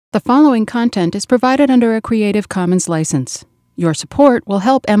The following content is provided under a Creative Commons license. Your support will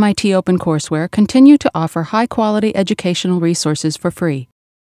help MIT OpenCourseware continue to offer high-quality educational resources for free.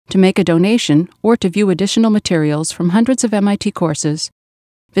 To make a donation or to view additional materials from hundreds of MIT courses,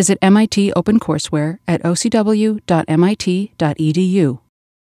 visit MIT OpenCourseware at ocw.mit.edu.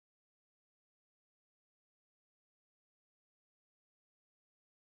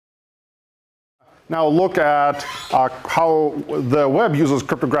 Now look at how the web uses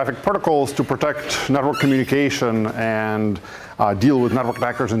cryptographic protocols to protect network communication and deal with network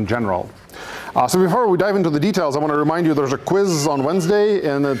attackers in general. So before we dive into the details, I want to remind you there's a quiz on Wednesday,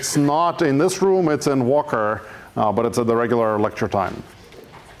 and it's not in this room, it's in Walker, but it's at the regular lecture time.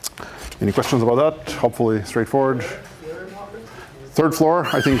 Any questions about that? Hopefully straightforward. Third floor,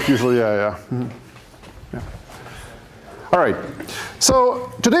 I think usually, yeah. Mm-hmm. All right,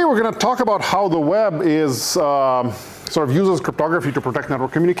 so today we're going to talk about how the web is sort of uses cryptography to protect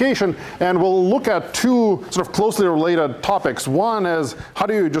network communication, and we'll look at two sort of closely related topics. One is how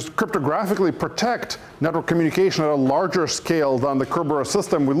do you just cryptographically protect network communication at a larger scale than the Kerberos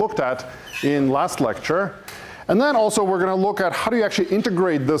system we looked at in last lecture. And then also we're going to look at how do you actually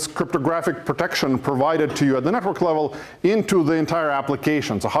integrate this cryptographic protection provided to you at the network level into the entire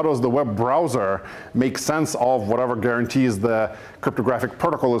application. So how does the web browser make sense of whatever guarantees the cryptographic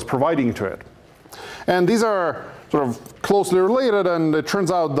protocol is providing to it? And these are sort of closely related, and it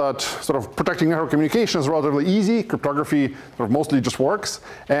turns out that sort of protecting network communication is relatively easy. Cryptography sort of mostly just works,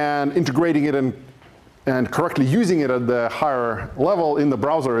 and integrating it in and correctly using it at the higher level in the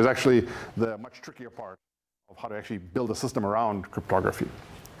browser is actually the much trickier part of how to actually build a system around cryptography.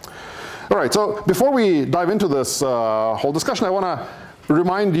 All right, so before we dive into this whole discussion, I want to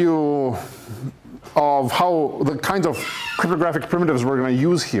remind you of how the kinds of cryptographic primitives we're going to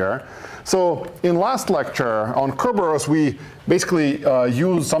use here. So in last lecture on Kerberos, we basically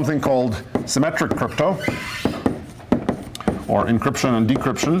used something called symmetric crypto, or encryption and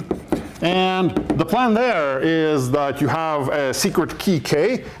decryption. And the plan there is that you have a secret key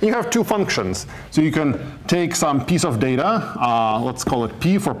K, and you have two functions. So you can take some piece of data, let's call it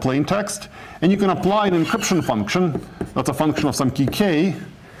P for plain text, and you can apply an encryption function. That's a function of some key K.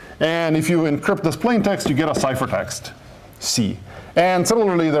 And if you encrypt this plain text, you get a ciphertext, C. And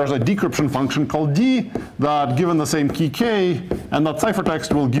similarly, there's a decryption function called D that, given the same key K, and that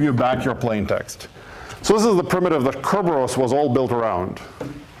ciphertext will give you back your plain text. So this is the primitive that Kerberos was all built around.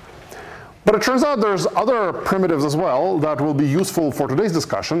 But it turns out there's other primitives as well that will be useful for today's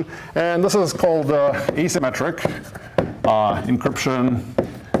discussion. And this is called asymmetric encryption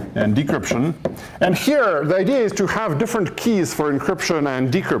and decryption. And here, the idea is to have different keys for encryption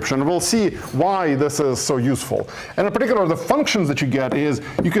and decryption. We'll see why this is so useful. And in particular, the functions that you get is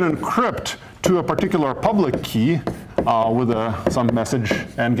you can encrypt to a particular public key with some message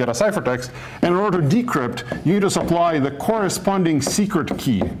and get a ciphertext. And in order to decrypt, you need to supply the corresponding secret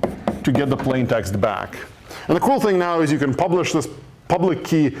key to get the plain text back. And the cool thing now is you can publish this public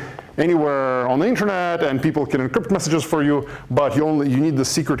key anywhere on the internet, and people can encrypt messages for you, but you need the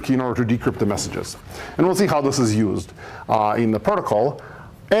secret key in order to decrypt the messages. And we'll see how this is used in the protocol.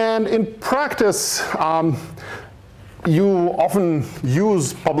 And in practice, you often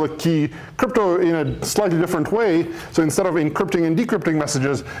use public key crypto in a slightly different way. So instead of encrypting and decrypting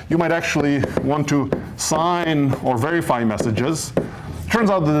messages, you might actually want to sign or verify messages. Turns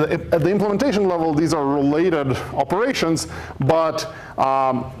out that at the implementation level, these are related operations, but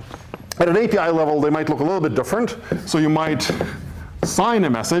at an API level, they might look a little bit different. So you might sign a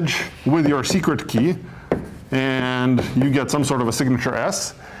message with your secret key, and you get some sort of a signature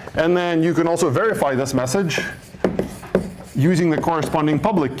S. And then you can also verify this message using the corresponding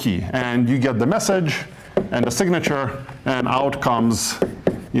public key. And you get the message and a signature, and out comes,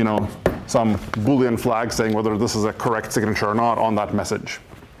 some Boolean flag saying whether this is a correct signature or not on that message.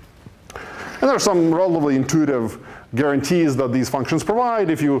 And there are some relatively intuitive guarantees that these functions provide.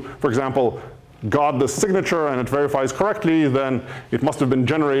 If you, for example, got the signature and it verifies correctly, then it must have been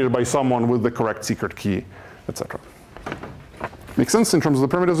generated by someone with the correct secret key, etc. Make sense in terms of the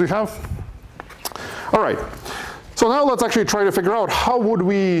primitives we have? All right. So now let's actually try to figure out how would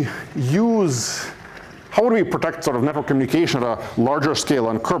we protect sort of network communication at a larger scale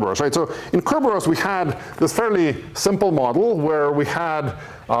on Kerberos, right? So in Kerberos, we had this fairly simple model where we had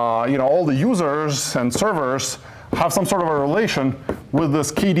all the users and servers have some sort of a relation with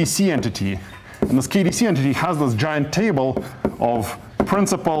this KDC entity. And this KDC entity has this giant table of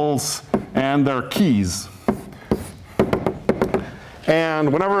principals and their keys.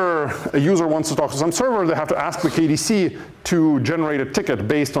 And whenever a user wants to talk to some server, they have to ask the KDC to generate a ticket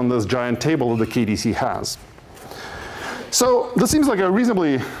based on this giant table that the KDC has. So this seems like a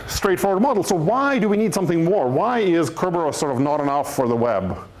reasonably straightforward model. So why do we need something more? Why is Kerberos sort of not enough for the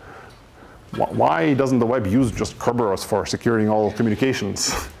web? Why doesn't the web use just Kerberos for securing all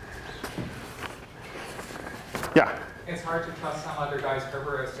communications? Yeah? It's hard to trust some other guy's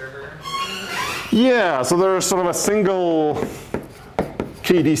Kerberos server. Yeah, so there's sort of a single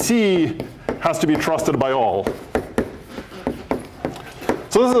KDC has to be trusted by all.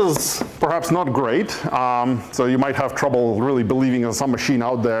 So this is perhaps not great. So you might have trouble really believing that some machine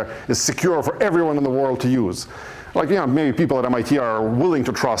out there is secure for everyone in the world to use. Like, you know, maybe people at MIT are willing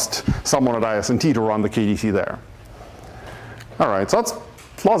to trust someone at IS&T to run the KDC there. All right, so that's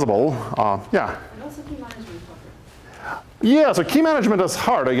plausible. Yeah. And also key management. Yeah, so key management is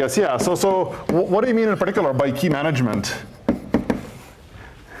hard, I guess. Yeah. So what do you mean in particular by key management?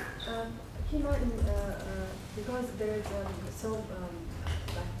 Because there's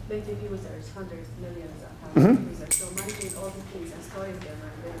plenty of users, hundreds, millions of users, so managing all the keys and storing them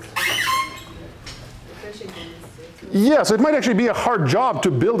and refreshing them is yeah, so it might actually be a hard job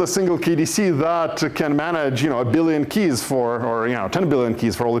to build a single KDC that can manage, you know, 1 billion keys for, or, you know, 10 billion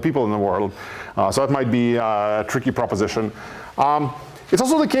keys for all the people in the world. So that might be a tricky proposition. It's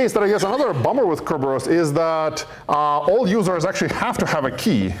also the case that I guess another bummer with Kerberos is that all users actually have to have a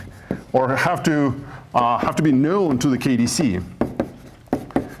key or have to be known to the KDC.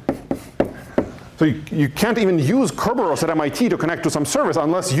 So you can't even use Kerberos at MIT to connect to some service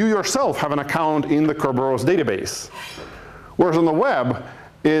unless you yourself have an account in the Kerberos database. Whereas on the web,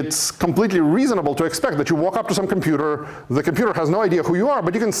 it's completely reasonable to expect that you walk up to some computer, the computer has no idea who you are,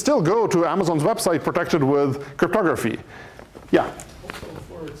 but you can still go to Amazon's website protected with cryptography. Yeah? Also,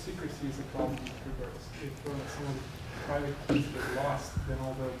 forward secrecy is a problem with Kerberos. If some private keys get lost, then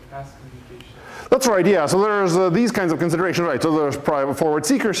all the past communication. That's right, yeah. So there's these kinds of considerations, right? So there's private forward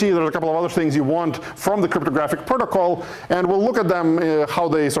secrecy. There's a couple of other things you want from the cryptographic protocol, and we'll look at them, how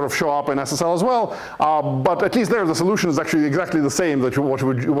they sort of show up in SSL as well. But at least there, the solution is actually exactly the same that what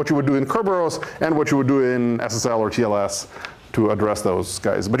you would do in Kerberos and what you would do in SSL or TLS to address those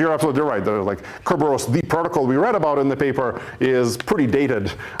guys. But you're absolutely right. Like Kerberos, the protocol we read about in the paper, is pretty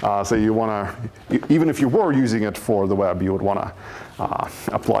dated. So you want to, even if you were using it for the web, you would want to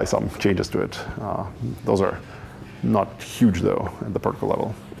apply some changes to it. Those are not huge, though, at the protocol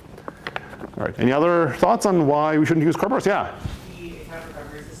level. All right. Any other thoughts on why we shouldn't use Kerberos? Yeah. The account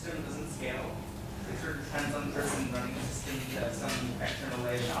recovery system doesn't scale. It sort of depends on the person running the system to have some external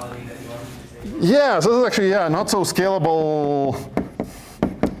liability that you want to disable. Yeah, so this is actually, yeah, not so scalable.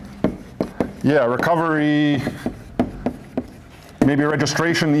 Yeah, recovery, maybe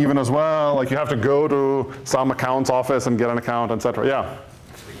registration even as well. Like you have to go to some account's office and get an account, et cetera. Yeah?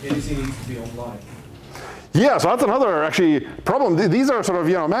 The KDC needs to be online. Yeah, so that's another actually problem. These are sort of,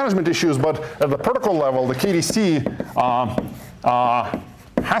 you know, management issues, but at the protocol level, the KDC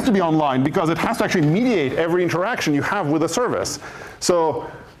has to be online because it has to actually mediate every interaction you have with a service. So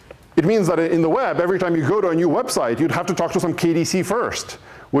it means that in the web, every time you go to a new website, you'd have to talk to some KDC first,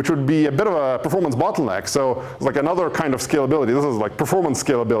 which would be a bit of a performance bottleneck. So it's like another kind of scalability. This is like performance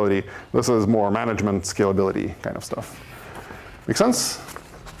scalability. This is more management scalability kind of stuff. Make sense?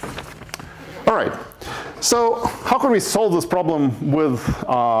 All right. So how could we solve this problem with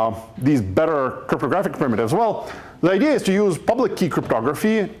these better cryptographic primitives? Well, the idea is to use public key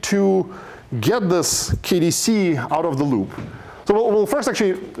cryptography to get this KDC out of the loop. So we'll first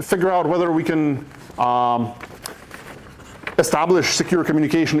actually figure out whether we can establish secure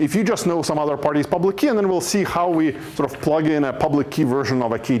communication if you just know some other party's public key, and then we'll see how we sort of plug in a public key version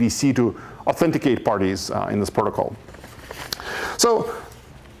of a KDC to authenticate parties in this protocol. So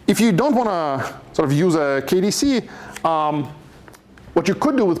if you don't want to sort of use a KDC, what you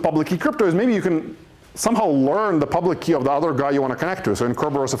could do with public key crypto is maybe you can somehow learn the public key of the other guy you want to connect to. So in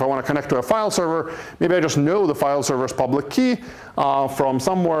Kerberos, if I want to connect to a file server, maybe I just know the file server's public key from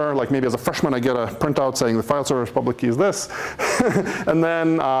somewhere. Like maybe as a freshman, I get a printout saying the file server's public key is this. And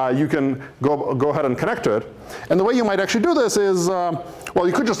then you can go ahead and connect to it. And the way you might actually do this is, well,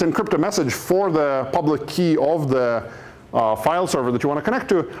 you could just encrypt a message for the public key of the file server that you want to connect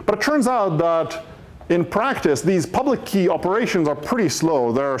to. But it turns out that in practice, these public key operations are pretty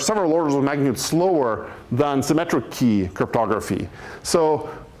slow. They're several orders of magnitude slower than symmetric key cryptography. So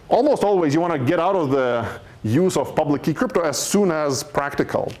almost always, you want to get out of the use of public key crypto as soon as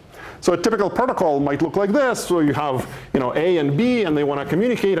practical. So a typical protocol might look like this. So you have, you know, A and B, and they want to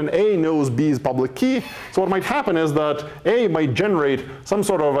communicate, and A knows B's public key. So what might happen is that A might generate some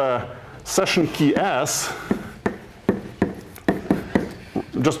sort of a session key S,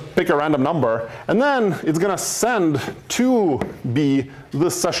 just pick a random number, and then it's going to send to B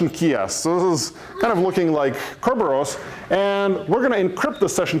this session key S. So this is kind of looking like Kerberos, and we're going to encrypt the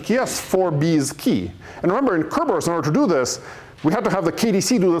session key S for B's key. And remember, in Kerberos, in order to do this, we had to have the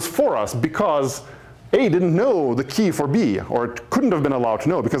KDC do this for us because A didn't know the key for B, or it couldn't have been allowed to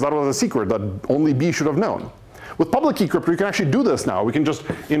know because that was a secret that only B should have known. With public key crypto, you can actually do this now. We can just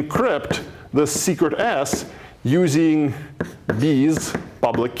encrypt this secret S using B's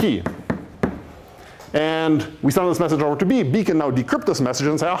public key. And we send this message over to B. B can now decrypt this message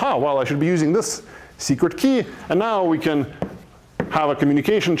and say, aha, well, I should be using this secret key. And now we can have a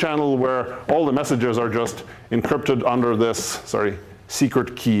communication channel where all the messages are just encrypted under this,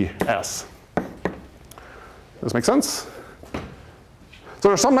 secret key S. Does this make sense? So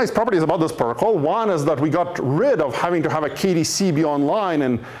there are some nice properties about this protocol. One is that we got rid of having to have a KDC be online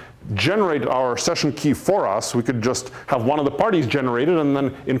and generate our session key for us. We could just have one of the parties generated and then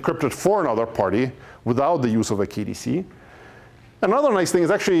encrypt it for another party without the use of a KDC. Another nice thing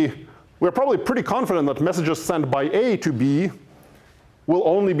is actually, we're probably pretty confident that messages sent by A to B will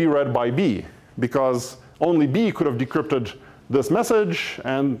only be read by B, because only B could have decrypted this message,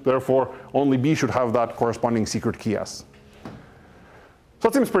 and therefore only B should have that corresponding secret key S. So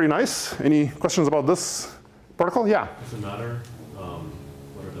that seems pretty nice. Any questions about this protocol? Yeah? Does it matter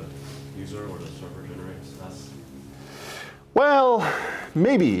whether the user or the server generates S? Well,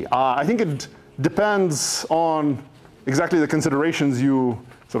 maybe. I think it depends on exactly the considerations you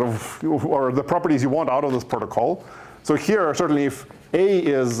or the properties you want out of this protocol. So here, certainly if A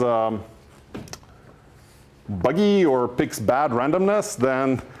is buggy or picks bad randomness,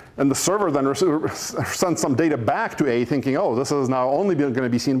 then and the server then sends some data back to A thinking, oh, this is now only going to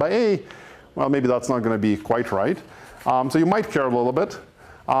be seen by A. Well, maybe that's not going to be quite right. So you might care a little bit.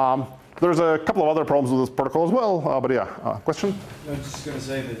 There's a couple of other problems with this protocol as well. But yeah, question? I was just going to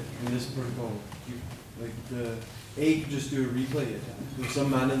say that in this protocol, A could just do a replay attack. If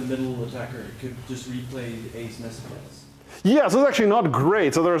some man in the middle attacker could just replay A's messages. Yeah, so it's actually not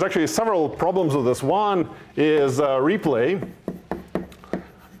great. So there's actually several problems with this. One is replay.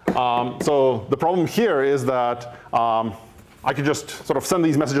 So the problem here is that I could just sort of send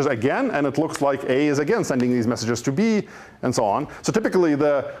these messages again, and it looks like A is again sending these messages to B, and so on. So typically,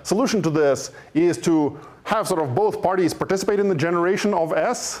 the solution to this is to have sort of both parties participate in the generation of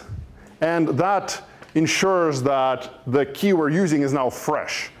S, and that ensures that the key we're using is now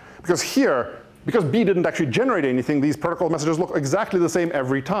fresh. Because here, because B didn't actually generate anything, these protocol messages look exactly the same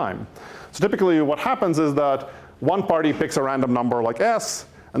every time. So typically, what happens is that one party picks a random number like S,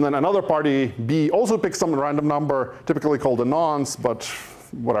 and then another party, B, also picks some random number, typically called a nonce, but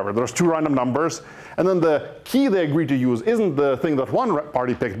whatever. There's two random numbers. And then the key they agree to use isn't the thing that one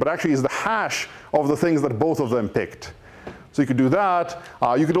party picked, but actually is the hash of the things that both of them picked. So you could do that.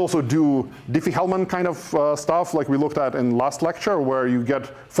 You could also do Diffie-Hellman kind of stuff like we looked at in last lecture, where you get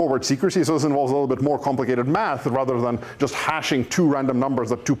forward secrecy. So this involves a little bit more complicated math rather than just hashing two random numbers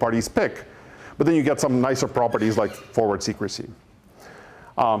that two parties pick. But then you get some nicer properties like forward secrecy.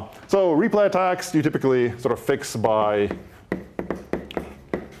 So replay attacks you typically sort of fix by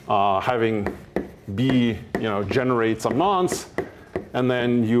having B generate some nonce, and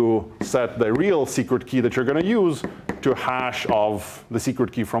then you set the real secret key that you're going to use to a hash of the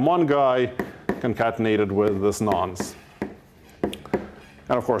secret key from one guy concatenated with this nonce.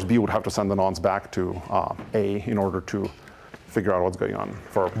 And of course, B would have to send the nonce back to A in order to figure out what's going on,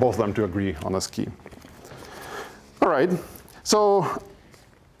 for both of them to agree on this key. All right, so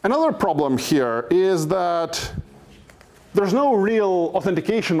another problem here is that there's no real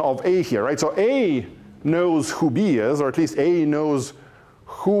authentication of A here, right? So A knows who B is, or at least A knows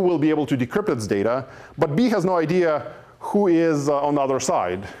who will be able to decrypt its data, but B has no idea who is on the other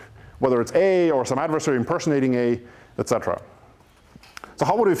side, whether it's A or some adversary impersonating A, etc. So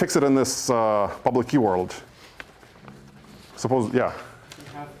how would we fix it in this public key world? Suppose, yeah?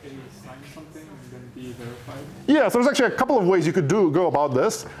 Have A sign something and then B verified? Yeah, so there's actually a couple of ways you could go about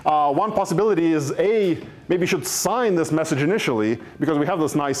this. One possibility is A maybe should sign this message initially, because we have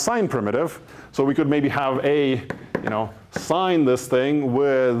this nice sign primitive. So we could maybe have A sign this thing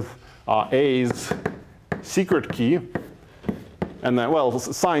with A's secret key. And then, well,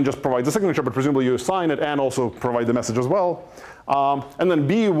 sign just provides the signature, but presumably you sign it and also provide the message as well. And then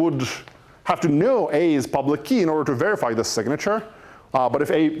B would have to know A's public key in order to verify this signature. But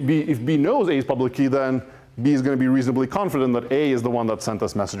if B knows A's public key, then B is going to be reasonably confident that A is the one that sent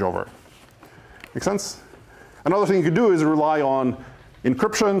this message over. Make sense? Another thing you could do is rely on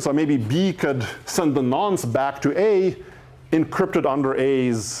encryption. So maybe B could send the nonce back to A, encrypted under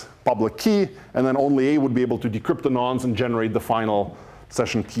A's public key, and then only A would be able to decrypt the nonce and generate the final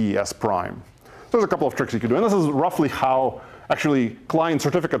session key S prime. So there's a couple of tricks you can do. And this is roughly how actually client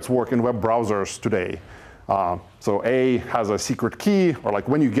certificates work in web browsers today. So A has a secret key, or like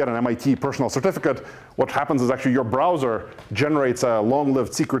when you get an MIT personal certificate, what happens is actually your browser generates a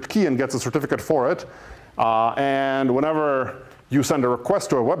long-lived secret key and gets a certificate for it. And whenever you send a request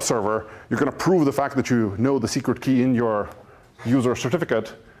to a web server, you're going to prove the fact that you know the secret key in your user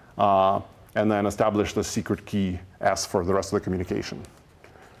certificate, and then establish the secret key S for the rest of the communication.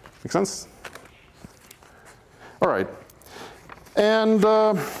 Make sense? All right. And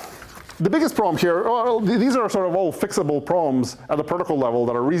the biggest problem here, well, these are sort of all fixable problems at the protocol level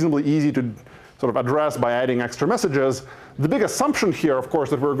that are reasonably easy to sort of address by adding extra messages. The big assumption here, of course,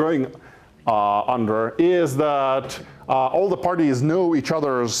 that we're going under is that all the parties know each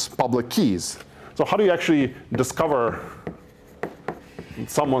other's public keys. So how do you actually discover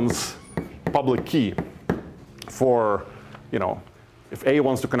someone's public key for, if A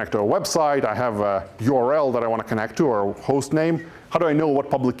wants to connect to a website, I have a URL that I want to connect to, or a host name. How do I know what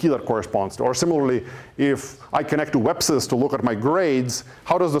public key that corresponds to? Or similarly, if I connect to WebSys to look at my grades,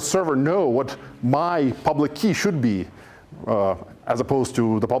 how does the server know what my public key should be, as opposed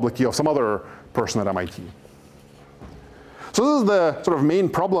to the public key of some other person at MIT? So this is the sort of main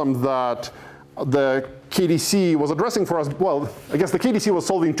problem that the KDC was addressing for us. Well, I guess the KDC was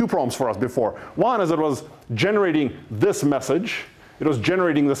solving two problems for us before. One is it was generating this message. It was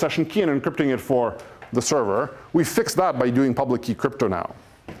generating the session key and encrypting it for the server. We fixed that by doing public key crypto now.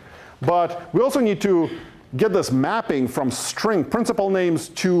 But we also need to get this mapping from string principal names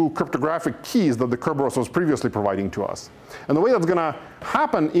to cryptographic keys that the Kerberos was previously providing to us. And the way that's going to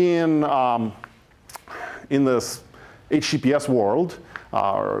happen in this HTTPS world,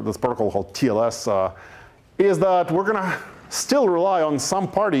 or this protocol called TLS, is that we're going to still rely on some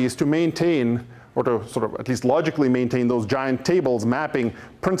parties to maintain, or to sort of at least logically maintain, those giant tables mapping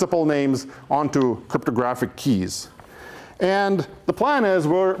principal names onto cryptographic keys. And the plan is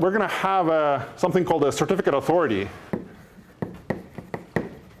we're going to have something called a certificate authority.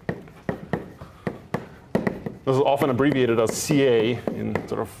 This is often abbreviated as CA in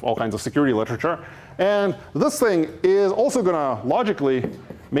sort of all kinds of security literature. And this thing is also going to logically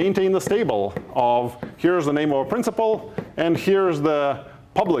maintain this table of here's the name of a principal, and here's the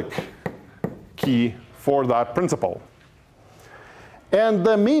public key for that principal. And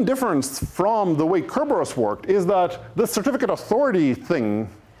the main difference from the way Kerberos worked is that this certificate authority thing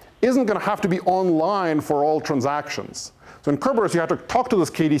isn't going to have to be online for all transactions. So in Kerberos, you have to talk to this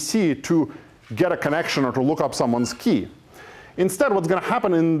KDC to get a connection or to look up someone's key. Instead, what's going to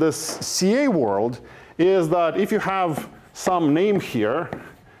happen in this CA world is that if you have some name here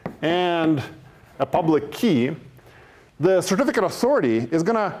and a public key, the certificate authority is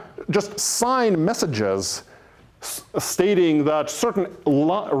going to just sign messages stating that certain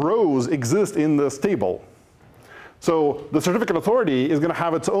rows exist in this table. So the certificate authority is going to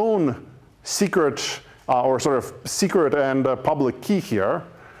have its own secret, or sort of secret and public key here.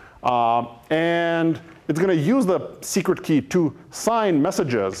 And it's going to use the secret key to sign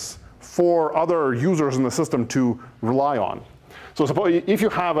messages for other users in the system to rely on. So suppose if you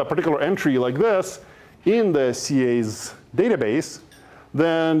have a particular entry like this in the CA's database,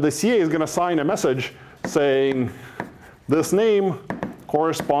 then the CA is going to sign a message saying this name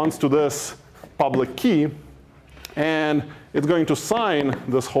corresponds to this public key, and it's going to sign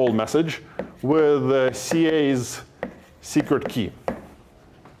this whole message with the CA's secret key.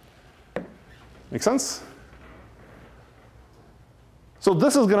 Make sense? So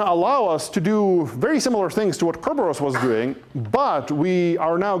this is going to allow us to do very similar things to what Kerberos was doing, but we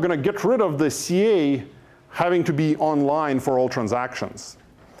are now going to get rid of the CA having to be online for all transactions.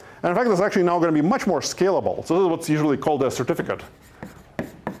 And in fact, this is actually now going to be much more scalable. So this is what's usually called a certificate.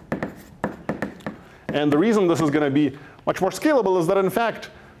 And the reason this is going to be much more scalable is that, in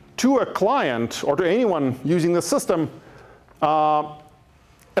fact, to a client or to anyone using the system,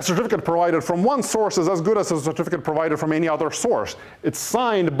 a certificate provided from one source is as good as a certificate provided from any other source. It's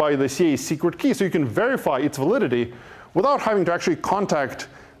signed by the CA's secret key, so you can verify its validity without having to actually contact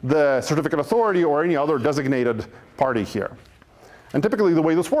the certificate authority or any other designated party here. And typically the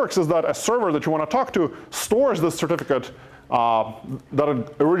way this works is that a server that you want to talk to stores this certificate that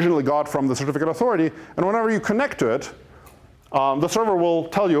it originally got from the certificate authority, and whenever you connect to it, the server will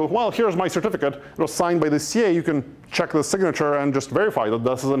tell you, well, here's my certificate. It was signed by the CA. You can check the signature and just verify that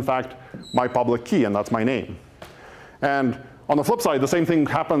this is, in fact, my public key, and that's my name. And on the flip side, the same thing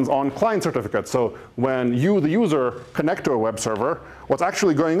happens on client certificates. So when you, the user, connect to a web server, what's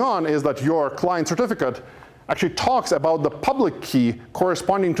actually going on is that your client certificate actually talks about the public key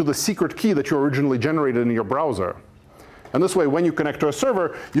corresponding to the secret key that you originally generated in your browser. And this way, when you connect to a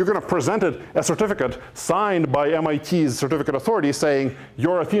server, you're going to present it a certificate signed by MIT's certificate authority saying,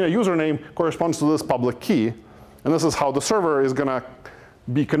 your Athena username corresponds to this public key. And this is how the server is going to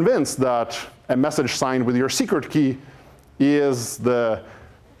be convinced that a message signed with your secret key is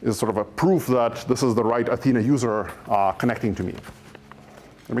sort of a proof that this is the right Athena user connecting to me.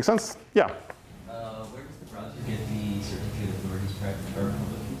 That make sense? Yeah? Where does the browser get the certificate authority's private or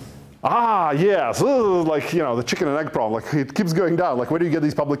public keys? Yeah, so this is like, the chicken and egg problem. Like, it keeps going down. Like, where do you get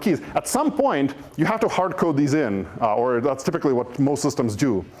these public keys? At some point, you have to hard code these in, or that's typically what most systems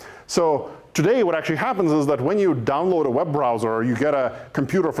do. So today, what actually happens is that when you download a web browser or you get a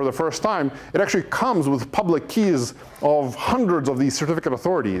computer for the first time, it actually comes with public keys of hundreds of these certificate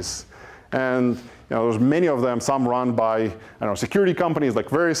authorities. And there's many of them, some run by security companies like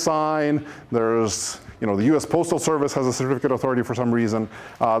VeriSign. There's the US Postal Service has a certificate authority for some reason.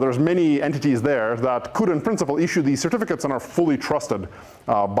 There's many entities there that could, in principle, issue these certificates and are fully trusted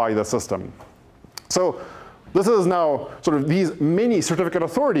by the system. So this is now sort of these many certificate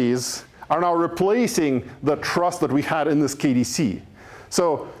authorities are now replacing the trust that we had in this KDC.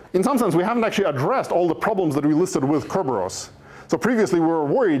 So in some sense, we haven't actually addressed all the problems that we listed with Kerberos. So previously, we were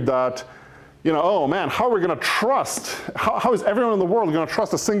worried that, oh man, how are we going to trust? How is everyone in the world going to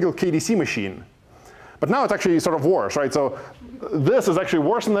trust a single KDC machine? But now it's actually sort of worse, right? So this is actually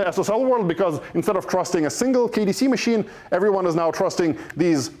worse in the SSL world because instead of trusting a single KDC machine, everyone is now trusting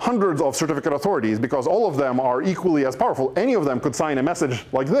these hundreds of certificate authorities because all of them are equally as powerful. Any of them could sign a message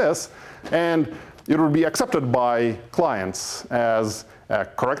like this, and it would be accepted by clients as a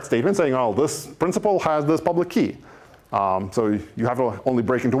correct statement saying, oh, this principal has this public key. So you have to only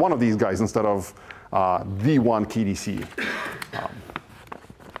break into one of these guys instead of the one KDC.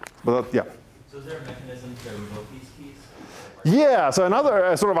 Yeah. So is there a mechanism to revoke these keys? Yeah, so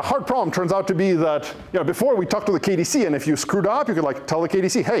another sort of a hard problem turns out to be that before we talked to the KDC, and if you screwed up, you could tell the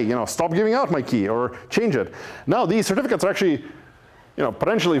KDC, hey, stop giving out my key or change it. Now these certificates are actually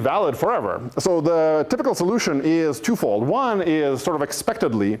potentially valid forever. So the typical solution is twofold. One is sort of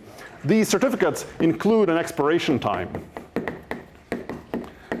expectedly, these certificates include an expiration time.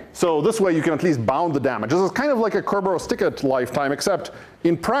 So this way you can at least bound the damage. This is kind of like a Kerberos ticket lifetime, except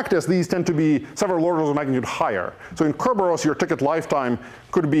in practice these tend to be several orders of magnitude higher. So in Kerberos your ticket lifetime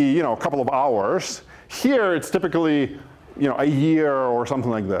could be a couple of hours. Here it's typically a year or something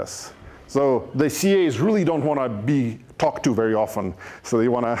like this. So the CAs really don't want to be talked to very often. So they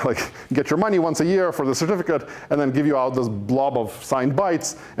want to get your money once a year for the certificate and then give you out this blob of signed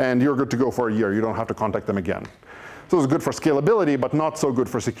bytes, and you're good to go for a year. You don't have to contact them again. So it's good for scalability, but not so good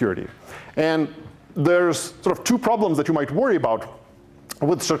for security. And there's sort of two problems that you might worry about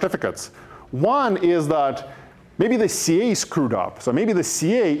with certificates. One is that maybe the CA screwed up. So maybe the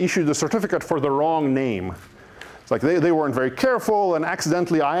CA issued the certificate for the wrong name. It's like they weren't very careful, and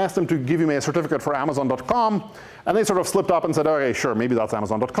accidentally I asked them to give me a certificate for Amazon.com, and they sort of slipped up and said, okay, sure, maybe that's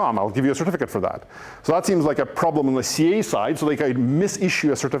Amazon.com. I'll give you a certificate for that. So that seems like a problem on the CA side, so they could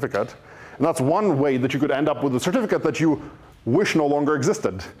misissue a certificate. And that's one way that you could end up with a certificate that you wish no longer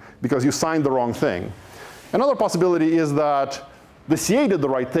existed because you signed the wrong thing. Another possibility is that the CA did the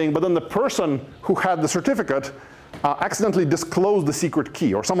right thing, but then the person who had the certificate accidentally disclosed the secret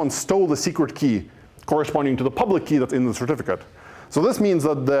key, or someone stole the secret key corresponding to the public key that's in the certificate. So this means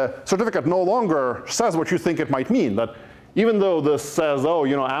that the certificate no longer says what you think it might mean, that even though this says, oh,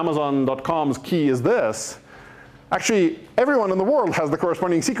 Amazon.com's key is this, actually, everyone in the world has the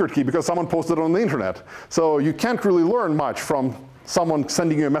corresponding secret key because someone posted it on the internet. So you can't really learn much from someone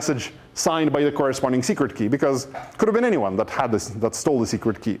sending you a message signed by the corresponding secret key, because it could have been anyone that had this, that stole the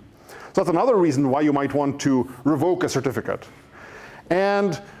secret key. So that's another reason why you might want to revoke a certificate.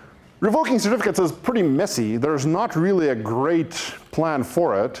 And revoking certificates is pretty messy. There's not really a great plan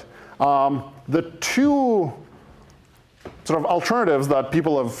for it. The two sort of alternatives that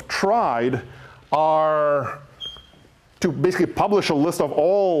people have tried are to basically publish a list of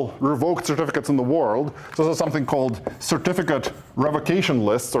all revoked certificates in the world. So this is something called certificate revocation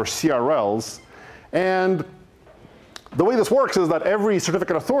lists, or CRLs. And the way this works is that every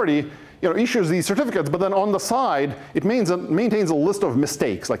certificate authority issues these certificates, but then on the side, it maintains a list of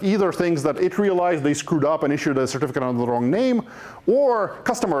mistakes, like either things that it realized they screwed up and issued a certificate under the wrong name, or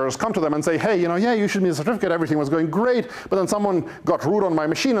customers come to them and say, hey, yeah, you issued me a certificate, everything was going great, but then someone got root on my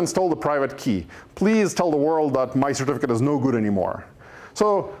machine and stole the private key. Please tell the world that my certificate is no good anymore.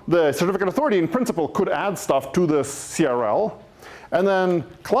 So the certificate authority, in principle, could add stuff to this CRL. And then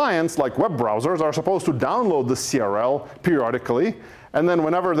clients, like web browsers, are supposed to download this CRL periodically. And then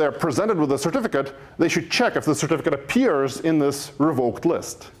whenever they're presented with a certificate, they should check if the certificate appears in this revoked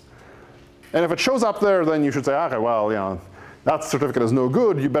list. And if it shows up there, then you should say, okay, well, you know, that certificate is no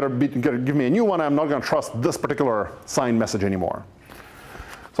good. You better give me a new one. I'm not going to trust this particular signed message anymore.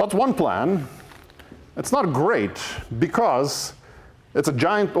 So that's one plan. It's not great because it's a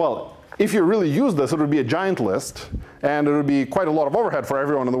giant, well, if you really use this, it would be a giant list, and it would be quite a lot of overhead for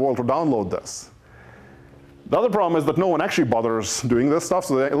everyone in the world to download this. The other problem is that no one actually bothers doing this stuff,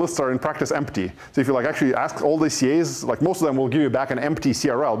 so the lists are in practice empty. So if you like actually ask all the CAs, like most of them will give you back an empty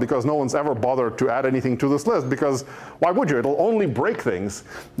CRL because no one's ever bothered to add anything to this list, because why would you? It'll only break things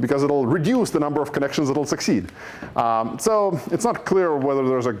because it'll reduce the number of connections that'll succeed. So it's not clear whether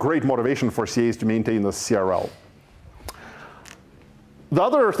there's a great motivation for CAs to maintain this CRL. The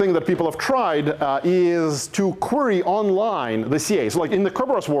other thing that people have tried is to query online the CA. So like in the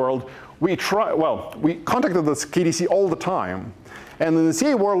Kerberos world, we contacted this KDC all the time. And in the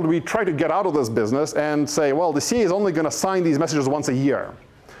CA world, we try to get out of this business and say, well, the CA is only going to sign these messages once a year.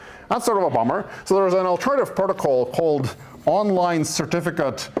 That's sort of a bummer. So there's an alternative protocol called Online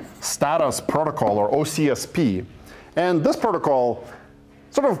Certificate Status Protocol, or OCSP. And this protocol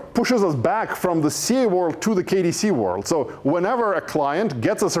sort of pushes us back from the CA world to the KDC world. So whenever a client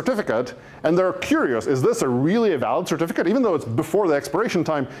gets a certificate and they're curious, is this a really valid certificate? Even though it's before the expiration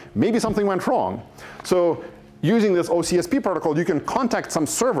time, maybe something went wrong. So using this OCSP protocol, you can contact some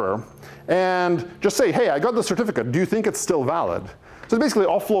server and just say, hey, I got the certificate. Do you think it's still valid? So it's basically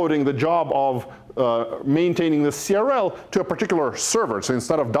offloading the job of maintaining the CRL to a particular server. So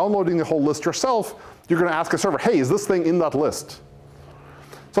instead of downloading the whole list yourself, you're going to ask a server, hey, is this thing in that list?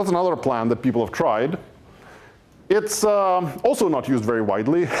 So that's another plan that people have tried. It's also not used very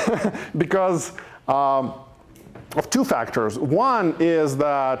widely because of two factors. One is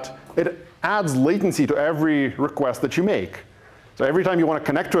that it adds latency to every request that you make. So every time you want to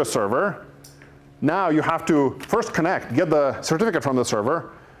connect to a server, now you have to first connect, get the certificate from the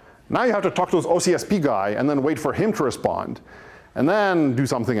server. Now you have to talk to this OCSP guy and then wait for him to respond, and then do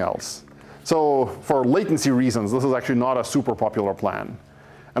something else. So for latency reasons, this is actually not a super popular plan.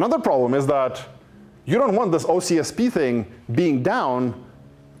 Another problem is that you don't want this OCSP thing being down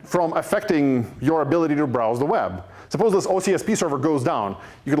from affecting your ability to browse the web. Suppose this OCSP server goes down.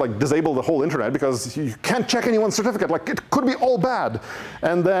 You could like disable the whole internet because you can't check anyone's certificate. Like it could be all bad.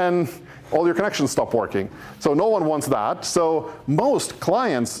 And then all your connections stop working. So no one wants that. So most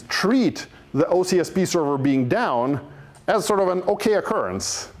clients treat the OCSP server being down as sort of an OK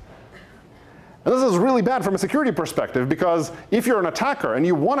occurrence. And this is really bad from a security perspective, because if you're an attacker and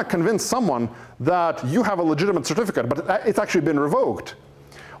you want to convince someone that you have a legitimate certificate, but it's actually been revoked,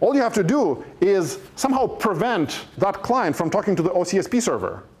 all you have to do is somehow prevent that client from talking to the OCSP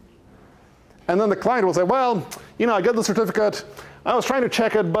server. And then the client will say, well, you know, I got the certificate. I was trying to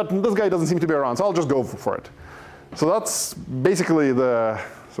check it, but this guy doesn't seem to be around, so I'll just go for it. So that's basically the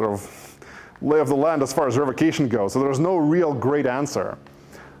sort of lay of the land as far as revocation goes. So there's no real great answer.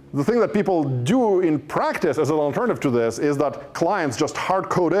 The thing that people do in practice as an alternative to this is that clients just hard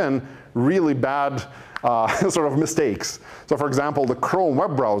code in really bad sort of mistakes. So for example, the Chrome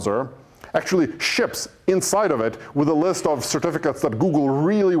web browser actually ships inside of it with a list of certificates that Google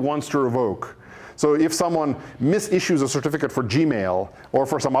really wants to revoke. So if someone misissues a certificate for Gmail or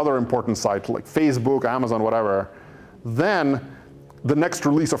for some other important site like Facebook, Amazon, whatever, then the next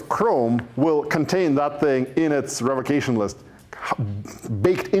release of Chrome will contain that thing in its revocation list,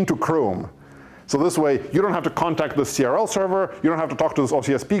 baked into Chrome. So this way, you don't have to contact the CRL server. You don't have to talk to this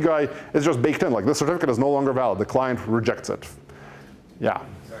OCSP guy. It's just baked in. Like, this certificate is no longer valid. The client rejects it. Yeah?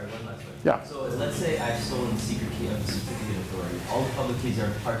 Sorry, one last question. Yeah. So let's say I've stolen the secret key of the certificate authority. All the public keys are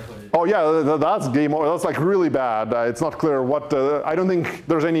hard-coded. Oh, yeah, that's game over. That's like really bad. It's not clear what, I don't think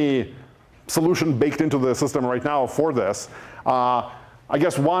there's any solution baked into the system right now for this. I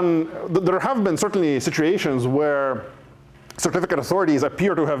guess there have been certainly situations where certificate authorities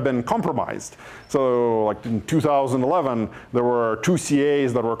appear to have been compromised. So like in 2011, there were 2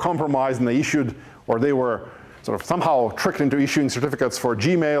 CAs that were compromised, and they issued, or they were sort of somehow tricked into issuing certificates for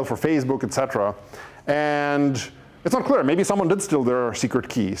Gmail, for Facebook, et cetera. And it's not clear. Maybe someone did steal their secret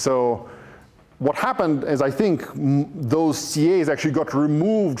key. So what happened is I think those CAs actually got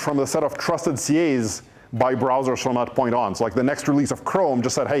removed from the set of trusted CAs by browsers from that point on. So like the next release of Chrome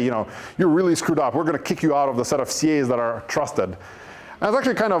just said, hey, you know, you're really screwed up. We're going to kick you out of the set of CAs that are trusted. And it's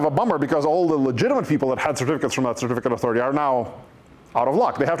actually kind of a bummer because all the legitimate people that had certificates from that certificate authority are now out of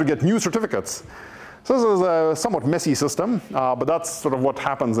luck. They have to get new certificates. So this is a somewhat messy system, but that's sort of what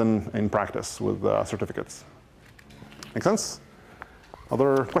happens in practice with certificates. Make sense?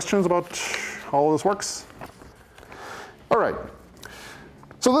 Other questions about how all this works? All right.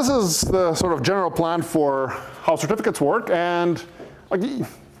 So this is the sort of general plan for how certificates work. And like,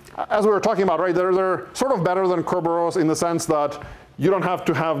 as we were talking about, right, they're sort of better than Kerberos in the sense that you don't have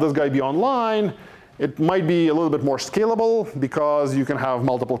to have this guy be online. It might be a little bit more scalable because you can have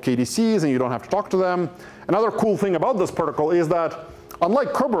multiple KDCs and you don't have to talk to them. Another cool thing about this protocol is that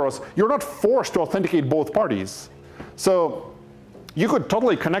unlike Kerberos, you're not forced to authenticate both parties. So you could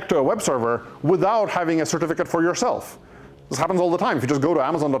totally connect to a web server without having a certificate for yourself. This happens all the time. If you just go to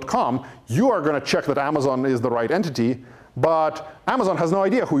Amazon.com, you are going to check that Amazon is the right entity, but Amazon has no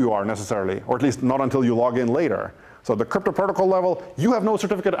idea who you are necessarily, or at least not until you log in later. So at the crypto protocol level, you have no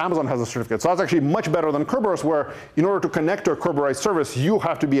certificate, Amazon has a certificate. So that's actually much better than Kerberos, where in order to connect to a Kerberized service, you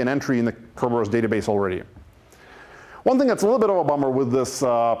have to be an entry in the Kerberos database already. One thing that's a little bit of a bummer with this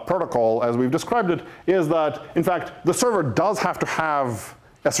protocol, as we've described it, is that, in fact, the server does have to have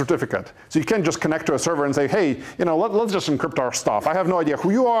a certificate. So you can't just connect to a server and say, hey, let's just encrypt our stuff. I have no idea who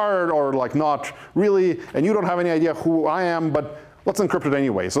you are, or like not really, and you don't have any idea who I am, but let's encrypt it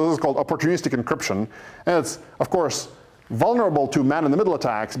anyway. So this is called opportunistic encryption. And it's, of course, vulnerable to man-in-the-middle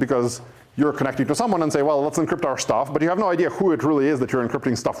attacks because you're connecting to someone and say, well, let's encrypt our stuff, but you have no idea who it really is that you're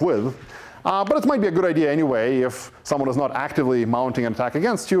encrypting stuff with. But it might be a good idea anyway if someone is not actively mounting an attack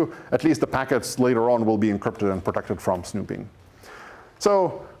against you. At least the packets later on will be encrypted and protected from snooping.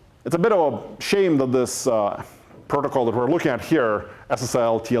 So it's a bit of a shame that this protocol that we're looking at here,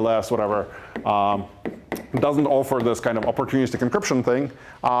 SSL, TLS, whatever, doesn't offer this kind of opportunistic encryption thing.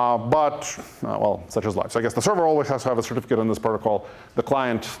 But, well, such is life. So I guess the server always has to have a certificate in this protocol. The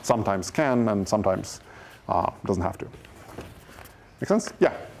client sometimes can and sometimes doesn't have to. Make sense?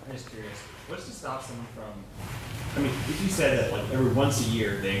 Yeah? I'm just curious. What's to stop someone from, I mean, if you said that like every once a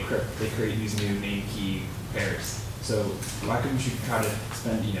year they encrypt, they create these new name key pairs. So why couldn't you try to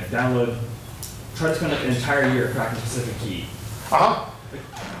spend, try to spend like an entire year cracking a specific key? Uh-huh. Like,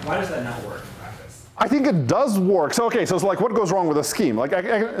 why does that not work in practice? I think it does work. So okay, so it's like what goes wrong with the scheme? Like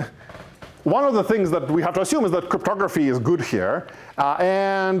one of the things that we have to assume is that cryptography is good here.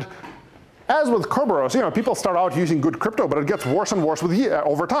 And as with Kerberos, people start out using good crypto, but it gets worse and worse with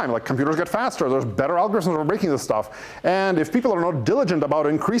over time. Like computers get faster, there's better algorithms for breaking this stuff. And if people are not diligent about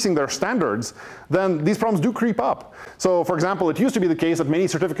increasing their standards, then these problems do creep up. So for example, it used to be the case that many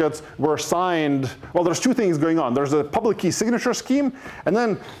certificates were signed, well, there's two things going on. There's a public key signature scheme, and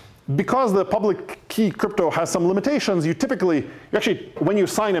then because the public key crypto has some limitations, you actually, when you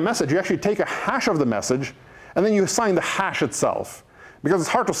sign a message, you actually take a hash of the message, and then you sign the hash itself. Because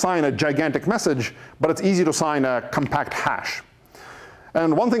it's hard to sign a gigantic message, but it's easy to sign a compact hash.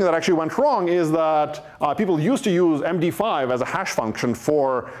 And one thing that actually went wrong is that people used to use MD5 as a hash function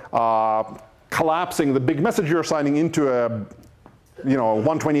for collapsing the big message you're signing into a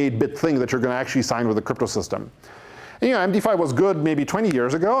 128-bit thing that you're going to actually sign with a crypto system. And, MD5 was good maybe 20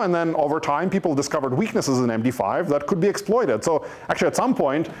 years ago, and then over time people discovered weaknesses in MD5 that could be exploited. So actually at some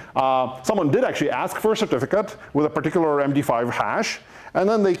point, someone did actually ask for a certificate with a particular MD5 hash, and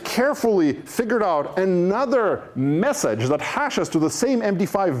then they carefully figured out another message that hashes to the same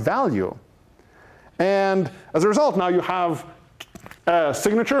MD5 value. And as a result, now you have a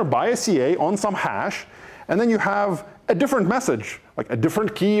signature by a CA on some hash, and then you have a different message, like a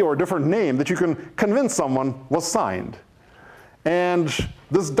different key or a different name that you can convince someone was signed. And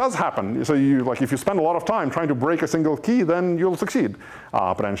this does happen. So if you spend a lot of time trying to break a single key, then you'll succeed,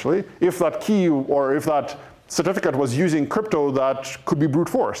 potentially, if that key or if that certificate was using crypto that could be brute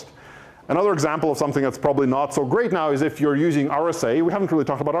forced. Another example of something that's probably not so great now is if you're using RSA. We haven't really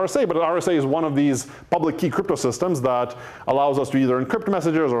talked about RSA, but RSA is one of these public key crypto systems that allows us to either encrypt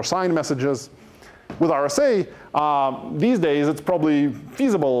messages or sign messages. With RSA, these days, it's probably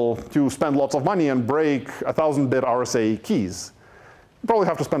feasible to spend lots of money and break 1,000-bit RSA keys. You probably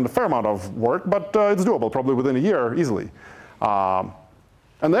have to spend a fair amount of work, but it's doable, probably within a year, easily.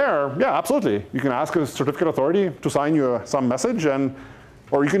 And there, yeah, absolutely. You can ask a certificate authority to sign you some message,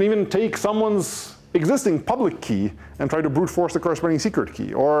 or you can even take someone's existing public key and try to brute force the corresponding secret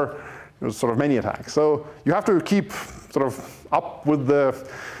key, or there's sort of many attacks. So you have to keep sort of up with the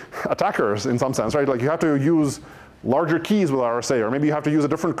attackers in some sense, right? Like you have to use larger keys with RSA, or maybe you have to use a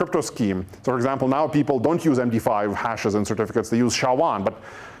different crypto scheme. So for example, now people don't use MD5 hashes in certificates, they use SHA-1, but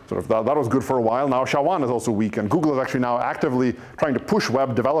sort of that was good for a while. Now SHA-1 is also weak, and Google is actually now actively trying to push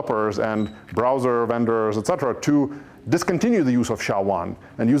web developers and browser vendors, et cetera, to discontinue the use of SHA-1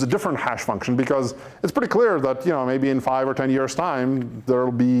 and use a different hash function, because it's pretty clear that maybe in 5 or 10 years' time, there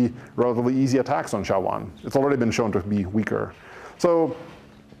will be relatively easy attacks on SHA-1. It's already been shown to be weaker. So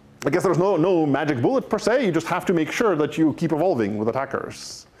I guess there's no magic bullet per se. You just have to make sure that you keep evolving with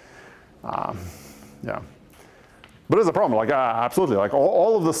attackers. Yeah. But it's a problem. Like, absolutely. Like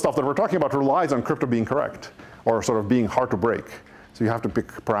all of the stuff that we're talking about relies on crypto being correct, or sort of being hard to break. So So you have to pick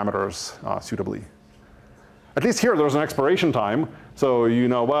parameters suitably. At least here, there's an expiration time. So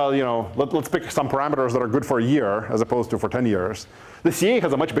let's pick some parameters that are good for a year as opposed to for 10 years. The CA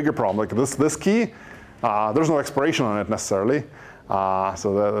has a much bigger problem. Like this key, there's no expiration on it necessarily.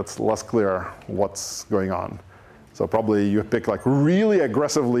 So that's less clear what's going on. So probably you pick like really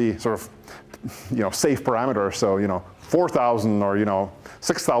aggressively sort of safe parameters. So 4,000 or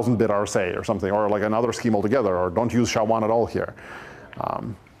 6,000 bit RSA or something, or like another scheme altogether, or don't use SHA-1 at all here.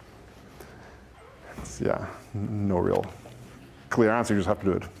 Yeah, no real clear answer. You just have to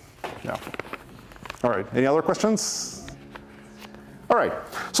do it. Yeah. All right. Any other questions? All right.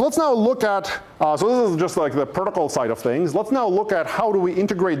 So let's now look at. So this is just like the protocol side of things. Let's now look at how do we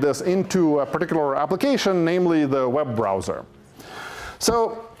integrate this into a particular application, namely the web browser.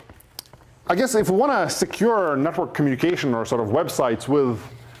 So I guess if we want to secure network communication or sort of websites with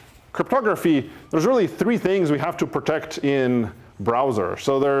cryptography, there's really three things we have to protect in browser.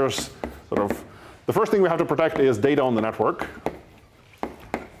 So there's sort of the first thing we have to protect is data on the network.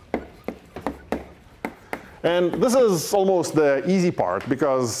 And this is almost the easy part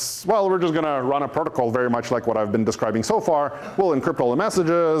because, well, we're just going to run a protocol very much like what I've been describing so far. We'll encrypt all the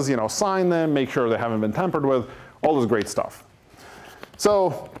messages, sign them, make sure they haven't been tampered with, all this great stuff.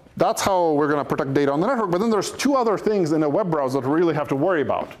 So that's how we're going to protect data on the network. But then there's two other things in a web browser that we really have to worry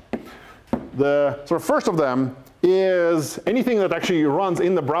about. The sort of first of them is anything that actually runs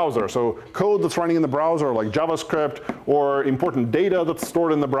in the browser. So code that's running in the browser, like JavaScript, or important data that's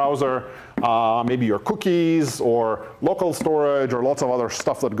stored in the browser, maybe your cookies, or local storage, or lots of other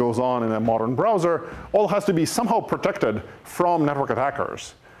stuff that goes on in a modern browser, all has to be somehow protected from network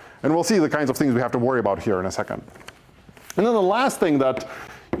attackers. And we'll see the kinds of things we have to worry about here in a second. And then the last thing that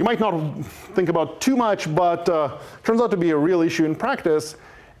you might not think about too much, but turns out to be a real issue in practice,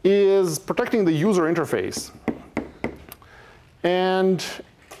 is protecting the user interface. And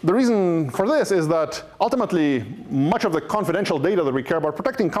the reason for this is that ultimately, much of the confidential data that we care about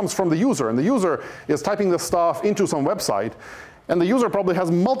protecting comes from the user. And the user is typing this stuff into some website. And the user probably has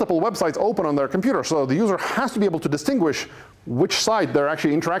multiple websites open on their computer. So the user has to be able to distinguish which site they're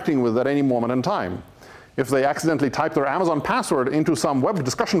actually interacting with at any moment in time. If they accidentally type their Amazon password into some web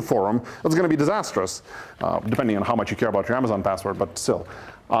discussion forum, that's going to be disastrous, depending on how much you care about your Amazon password, but still.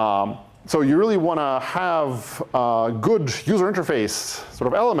 So you really want to have good user interface sort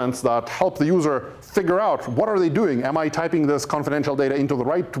of elements that help the user figure out what are they doing. Am I typing this confidential data into the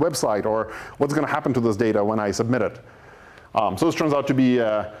right website? Or what's going to happen to this data when I submit it? So this turns out to be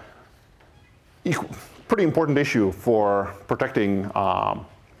a pretty important issue for protecting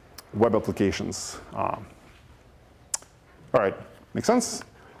web applications. All right, make sense?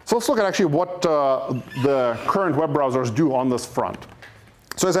 So let's look at actually what the current web browsers do on this front.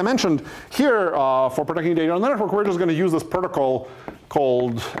 So as I mentioned, here for protecting data on the network, we're just going to use this protocol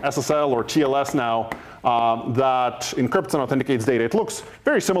called SSL or TLS now that encrypts and authenticates data. It looks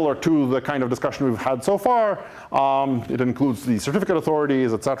very similar to the kind of discussion we've had so far. It includes the certificate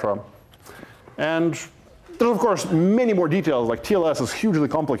authorities, et cetera. And there's, of course, many more details. Like TLS is hugely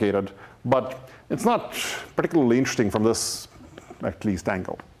complicated, but it's not particularly interesting from this, at least,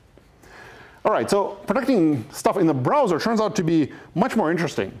 angle. All right, so protecting stuff in the browser turns out to be much more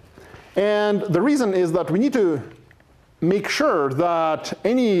interesting. And the reason is that we need to make sure that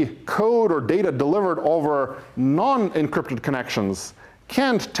any code or data delivered over non-encrypted connections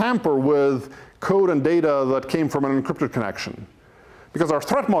can't tamper with code and data that came from an encrypted connection. Because our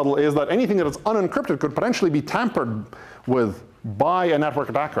threat model is that anything that is unencrypted could potentially be tampered with by a network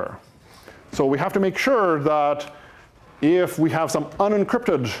attacker. So we have to make sure that if we have some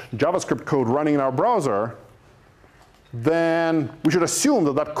unencrypted JavaScript code running in our browser, then we should assume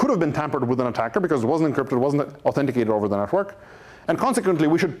that that could have been tampered with an attacker because it wasn't encrypted, it wasn't authenticated over the network. And consequently,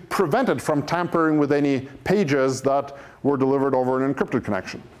 we should prevent it from tampering with any pages that were delivered over an encrypted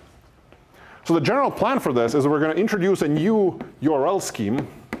connection. So the general plan for this is we're going to introduce a new URL scheme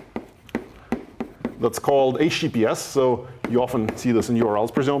that's called HTTPS. So you often see this in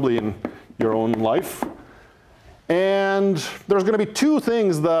URLs, presumably in your own life. And there's going to be two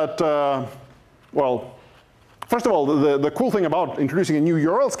things that, well, first of all, the cool thing about introducing a new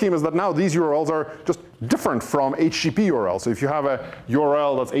URL scheme is that now these URLs are just different from HTTP URLs. So if you have a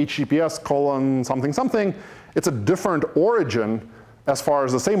URL that's HTTPS : something something, it's a different origin as far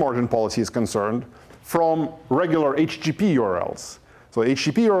as the same origin policy is concerned from regular HTTP URLs. So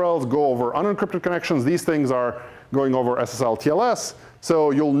HTTP URLs go over unencrypted connections. These things are going over SSL TLS.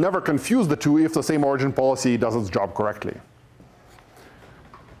 So you'll never confuse the two if the same origin policy does its job correctly.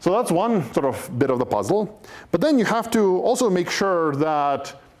 So that's one sort of bit of the puzzle. But then you have to also make sure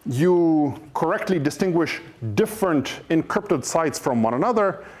that you correctly distinguish different encrypted sites from one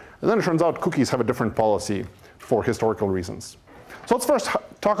another. And then it turns out cookies have a different policy for historical reasons. So let's first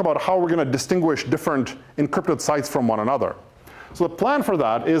talk about how we're going to distinguish different encrypted sites from one another. So the plan for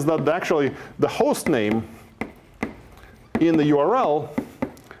that is that actually the host name in the URL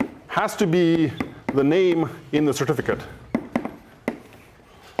has to be the name in the certificate.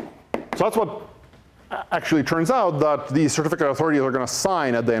 So that's what actually turns out that the certificate authorities are going to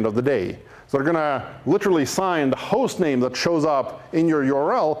sign at the end of the day. So they're going to literally sign the host name that shows up in your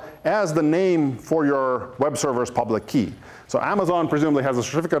URL as the name for your web server's public key. So Amazon presumably has a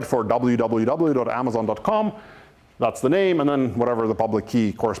certificate for www.amazon.com. That's the name, and then whatever the public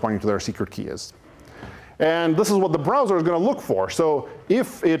key corresponding to their secret key is. And this is what the browser is going to look for. So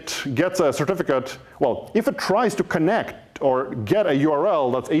if it gets a certificate, well, if it tries to connect or get a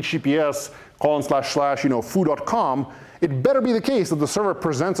URL that's https://foo.com, it better be the case that the server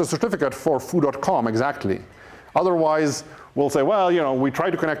presents a certificate for foo.com exactly. Otherwise, we'll say, well, we tried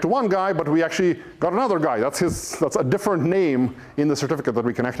to connect to one guy, but we actually got another guy. That's a different name in the certificate that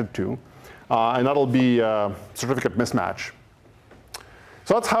we connected to. And that'll be a certificate mismatch.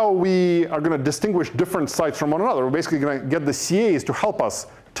 So that's how we are going to distinguish different sites from one another. We're basically going to get the CAs to help us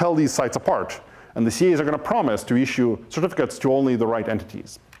tell these sites apart. And the CAs are going to promise to issue certificates to only the right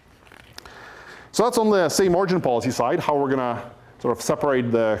entities. So that's on the same origin policy side, how we're going to sort of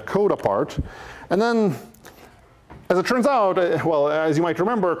separate the code apart. And then, as it turns out, well, as you might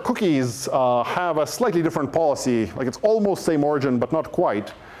remember, cookies have a slightly different policy. Like it's almost same origin, but not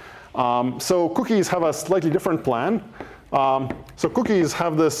quite. So cookies have a slightly different plan. So cookies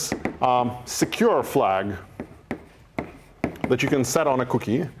have this secure flag that you can set on a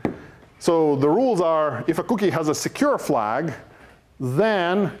cookie. So the rules are, if a cookie has a secure flag,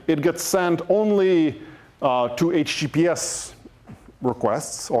 then it gets sent only to HTTPS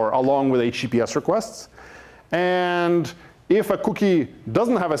requests, or along with HTTPS requests. And if a cookie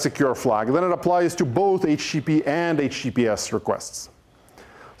doesn't have a secure flag, then it applies to both HTTP and HTTPS requests.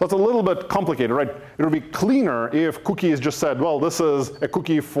 So it's a little bit complicated, right? It would be cleaner if cookies just said, well, this is a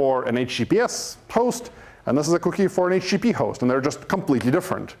cookie for an HTTPS host, and this is a cookie for an HTTP host, and they're just completely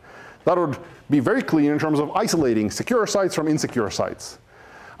different. That would be very clean in terms of isolating secure sites from insecure sites.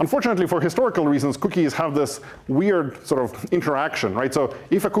 Unfortunately, for historical reasons, cookies have this weird sort of interaction, right? So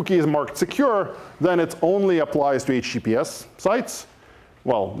if a cookie is marked secure, then it only applies to HTTPS sites.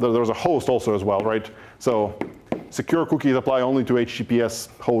 Well, there's a host also as well, right? So secure cookies apply only to HTTPS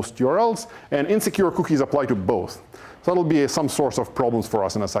host URLs, and insecure cookies apply to both. So that'll be some source of problems for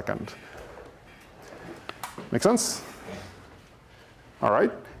us in a second. Make sense? All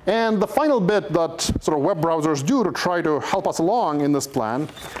right. And the final bit that sort of web browsers do to try to help us along in this plan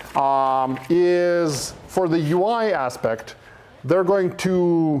is for the UI aspect, they're going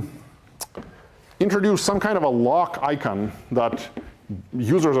to introduce some kind of a lock icon that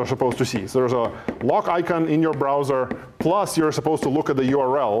users are supposed to see. So there's a lock icon in your browser, plus you're supposed to look at the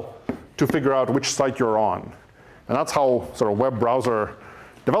URL to figure out which site you're on. And that's how sort of web browser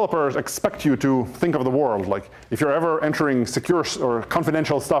developers expect you to think of the world. Like if you're ever entering secure or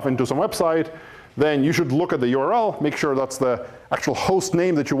confidential stuff into some website, then you should look at the URL, make sure that's the actual host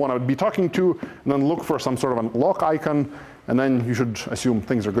name that you want to be talking to, and then look for some sort of a lock icon, and then you should assume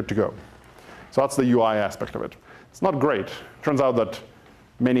things are good to go. So that's the UI aspect of it. It's not great. Turns out that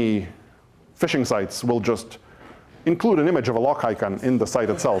many phishing sites will just include an image of a lock icon in the site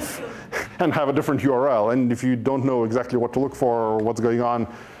itself and have a different URL. And if you don't know exactly what to look for or what's going on,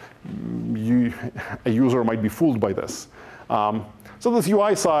 a user might be fooled by this. So this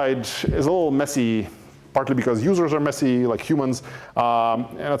UI side is a little messy, partly because users are messy, like humans.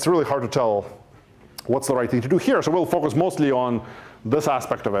 And it's really hard to tell what's the right thing to do here. So we'll focus mostly on this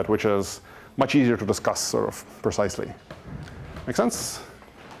aspect of it, which is much easier to discuss sort of precisely. Make sense?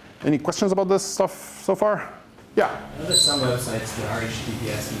 Any questions about this stuff so far? Yeah? I know there's some websites that are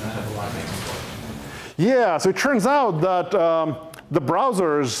HTTPS do not have a lock icon. Yeah, so it turns out that the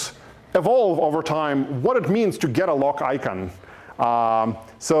browsers evolve over time what it means to get a lock icon.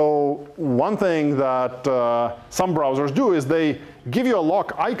 So one thing that some browsers do is they give you a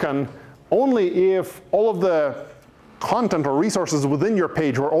lock icon only if all of the content or resources within your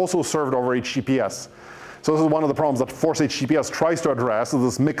page were also served over HTTPS. So this is one of the problems that Force HTTPS tries to address, is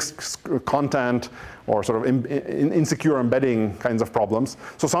this mixed content or sort of insecure embedding kinds of problems.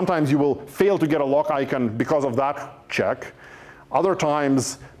 So sometimes you will fail to get a lock icon because of that check. Other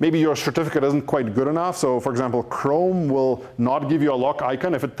times, maybe your certificate isn't quite good enough. So for example, Chrome will not give you a lock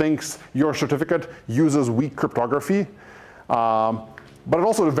icon if it thinks your certificate uses weak cryptography. But it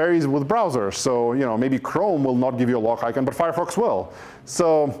also varies with browsers. So maybe Chrome will not give you a lock icon, but Firefox will.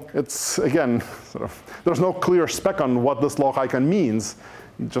 So it's, again, there's no clear spec on what this lock icon means.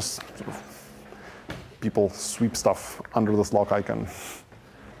 Just people sweep stuff under this lock icon.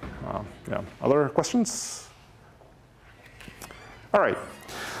 Yeah. Other questions? All right.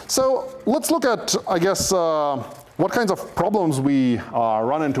 So let's look at, I guess, what kinds of problems we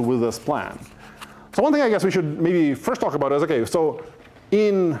run into with this plan. So one thing I guess we should maybe first talk about is, OK, so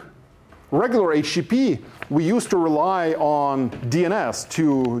in regular HTTP, we used to rely on DNS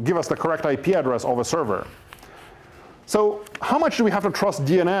to give us the correct IP address of a server. So how much do we have to trust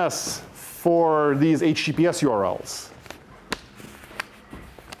DNS for these HTTPS URLs?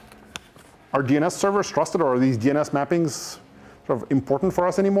 Are DNS servers trusted, or are these DNS mappings sort of important for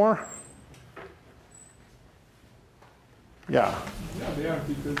us anymore? Yeah. Yeah, they are,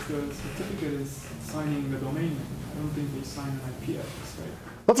 because the certificate is signing the domain name. I don't think they sign an IP address, right?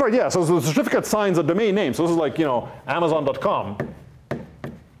 That's right, yeah. So the certificate signs a domain name. So this is like, Amazon.com.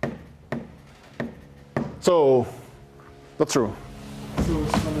 So that's true. So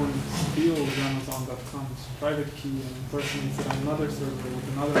if someone steals Amazon.com's private key and impersonates it on another server with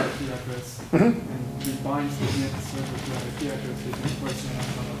another IP address, and binds the DNS server to that IP address, they can impersonate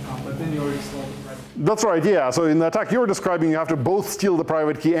Amazon.com. But then you already stole the private key. That's right, yeah. So in the attack you're describing, you have to both steal the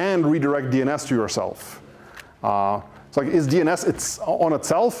private key and redirect DNS to yourself. So like, is DNS on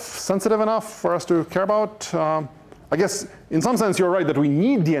itself sensitive enough for us to care about? I guess in some sense you're right that we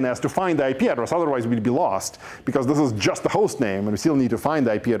need DNS to find the IP address, otherwise we'd be lost, because this is just the host name and we still need to find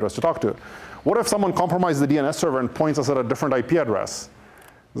the IP address to talk to. What if someone compromises the DNS server and points us at a different IP address?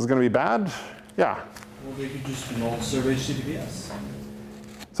 Is this going to be bad? Yeah. Well, they could just not serve HTTPS.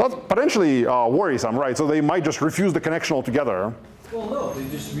 So that's potentially worrisome, right? So they might just refuse the connection altogether. Well, no, they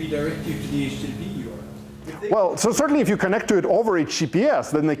just redirect you to the HTTP URL. Well, so certainly if you connect to it over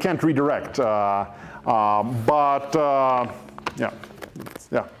HTTPS, then they can't redirect. Yeah. You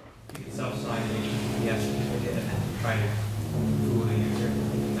can self-sign an HTTPS certificate and then try to fool the user.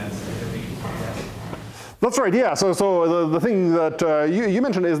 That's the HTTPS. That's right, yeah. So the thing that you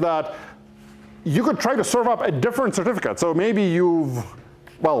mentioned is that you could try to serve up a different certificate. So maybe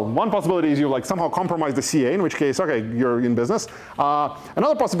well, one possibility is you like somehow compromise the CA, in which case, OK, you're in business.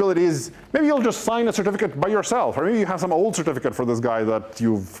 Another possibility is maybe you'll just sign a certificate by yourself. Or maybe you have some old certificate for this guy that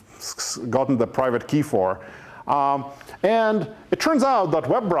you've gotten the private key for. And it turns out that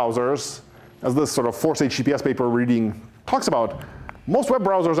web browsers, as this sort of forced HTTPS paper reading talks about, most web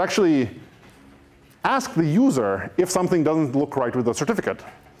browsers actually ask the user if something doesn't look right with the certificate,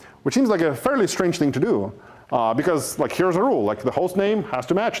 which seems like a fairly strange thing to do. Because like here's a rule, like the host name has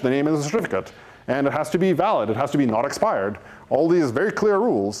to match the name in the certificate. And it has to be valid. It has to be not expired. All these very clear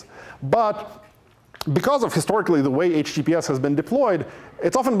rules. But because of historically the way HTTPS has been deployed,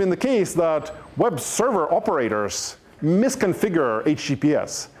 it's often been the case that web server operators misconfigure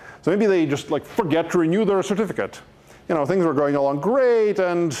HTTPS. So maybe they just like forget to renew their certificate. Things were going along great,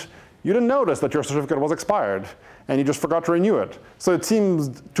 and you didn't notice that your certificate was expired, and you just forgot to renew it. So it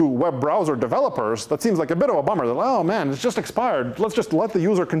seems to web browser developers, that seems like a bit of a bummer. That, oh man, it's just expired. Let's just let the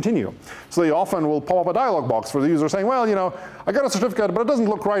user continue. So they often will pop up a dialog box for the user saying, well, I got a certificate, but it doesn't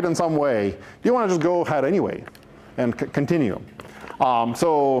look right in some way. Do you want to just go ahead anyway and continue?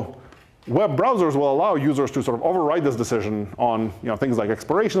 So web browsers will allow users to sort of override this decision on things like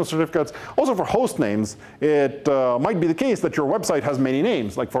expiration of certificates. Also for host names, it might be the case that your website has many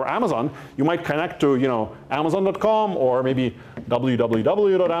names. Like for Amazon, you might connect to Amazon.com or maybe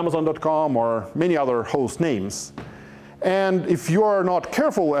www.amazon.com or many other host names. And if you are not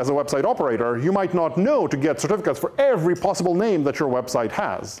careful as a website operator, you might not know to get certificates for every possible name that your website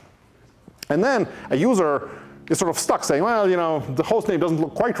has. And then a user is sort of stuck saying, well, the host name doesn't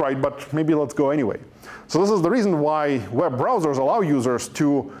look quite right, but maybe let's go anyway. So this is the reason why web browsers allow users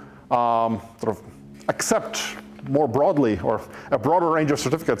to sort of accept more broadly or a broader range of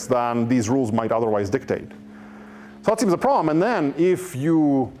certificates than these rules might otherwise dictate. So that seems a problem. And then if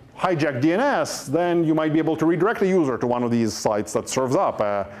you hijack DNS, then you might be able to redirect a user to one of these sites that serves up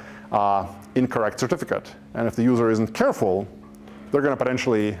a incorrect certificate. And if the user isn't careful, they're going to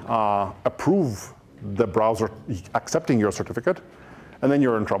potentially approve the browser accepting your certificate, and then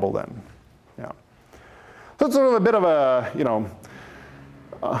you're in trouble then. Yeah. So it's sort of a bit of a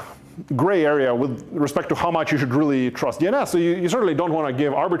gray area with respect to how much you should really trust DNS. So you certainly don't want to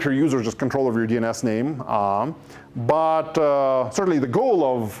give arbitrary users just control of your DNS name. But certainly the goal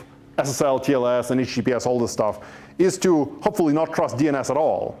of SSL, TLS, and HTTPS, all this stuff, is to hopefully not trust DNS at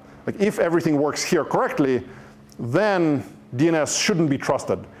all. Like if everything works here correctly, then DNS shouldn't be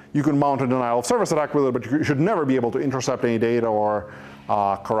trusted. you can mount a denial of service attack with it, but you should never be able to intercept any data or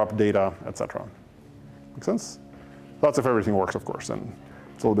corrupt data, etc. Make sense? That's if everything works, of course, and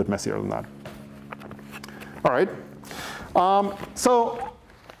it's a little bit messier than that. All right. So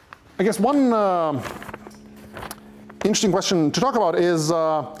I guess one interesting question to talk about is,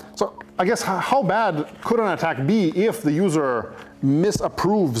 so I guess how bad could an attack be if the user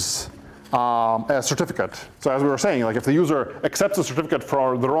misapproves a certificate? So as we were saying, like if the user accepts a certificate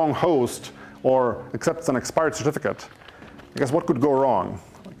for the wrong host or accepts an expired certificate, I guess what could go wrong?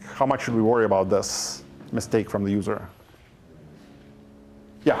 Like how much should we worry about this mistake from the user?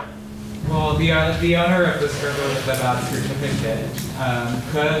 Yeah? Well, the owner of the server with the bad certificate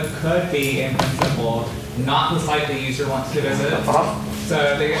could be, in principle, not the site the user wants to visit.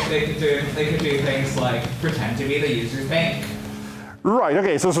 So they could do things like pretend to be the user's bank. Right.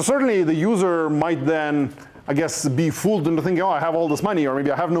 Okay. So certainly the user might then, I guess, be fooled into thinking, oh, I have all this money, or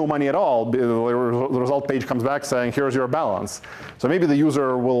maybe I have no money at all. The result page comes back saying, here's your balance. So maybe the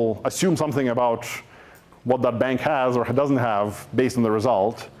user will assume something about what that bank has or doesn't have based on the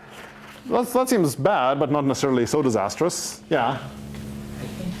result. That seems bad, but not necessarily so disastrous. Yeah? I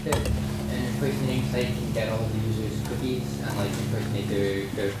think that an impersonating site can get all the user's cookies and like impersonate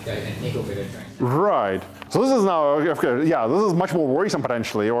and take over their joint. Right. So this is now, yeah, this is much more worrisome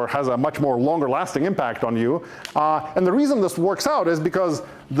potentially, or has a much more longer lasting impact on you. And the reason this works out is because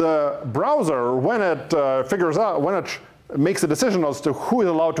the browser, when it figures out, when it makes a decision as to who is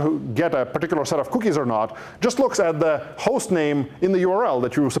allowed to get a particular set of cookies or not, just looks at the host name in the URL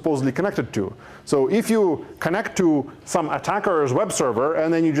that you supposedly connected to. So if you connect to some attacker's web server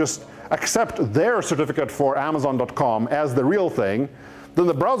and then you just accept their certificate for Amazon.com as the real thing, then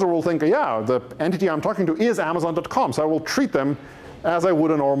the browser will think, yeah, the entity I'm talking to is Amazon.com, so I will treat them as I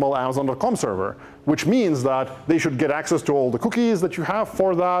would a normal Amazon.com server, which means that they should get access to all the cookies that you have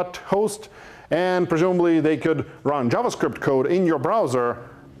for that host, and presumably they could run JavaScript code in your browser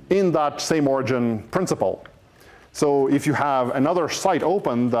in that same origin principle. So if you have another site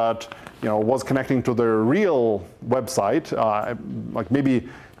open that was connecting to the real website, like maybe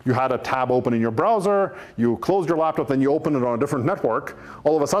you had a tab open in your browser, you closed your laptop, then you opened it on a different network,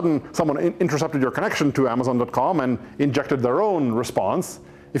 all of a sudden someone intercepted your connection to Amazon.com and injected their own response.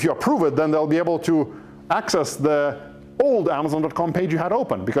 If you approve it, then they'll be able to access the old Amazon.com page you had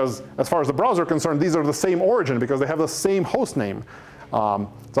open, because as far as the browser is concerned, these are the same origin because they have the same host name. So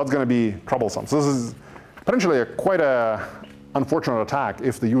that's going to be troublesome. So this is potentially quite an unfortunate attack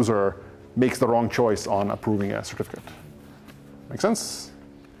if the user makes the wrong choice on approving a certificate. Make sense?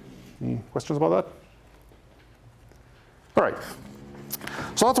 Any questions about that? All right.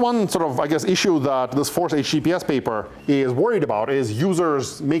 So that's one sort of, I guess, issue that this Force HTTPS paper is worried about, is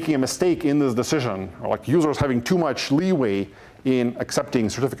users making a mistake in this decision, or like users having too much leeway in accepting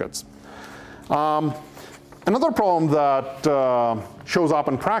certificates. Another problem that shows up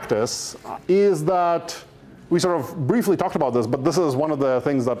in practice is that we sort of briefly talked about this, but this is one of the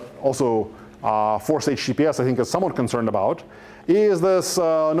things that also Force HTTPS, I think, is somewhat concerned about, is this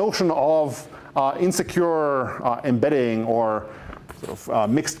notion of insecure embedding or sort of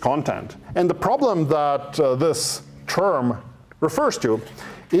mixed content. And the problem that this term refers to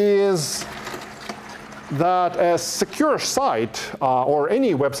is that a secure site, or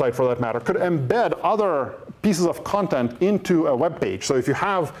any website for that matter, could embed other pieces of content into a web page. So if you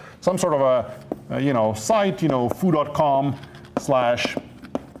have some sort of a site,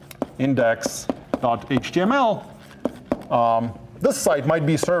 foo.com/index.html, this site might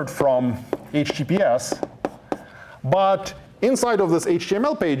be served from HTTPS, but inside of this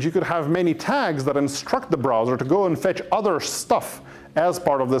HTML page, you could have many tags that instruct the browser to go and fetch other stuff as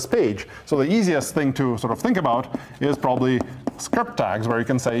part of this page. So the easiest thing to sort of think about is probably script tags, where you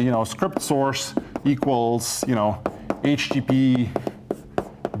can say, script source equals, HTTP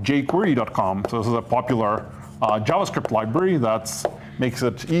jQuery.com. So this is a popular JavaScript library that makes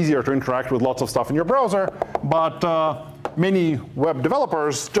it easier to interact with lots of stuff in your browser. But many web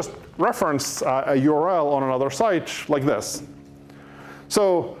developers just reference a URL on another site like this.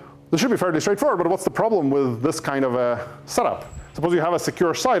 So this should be fairly straightforward, but what's the problem with this kind of a setup? Suppose you have a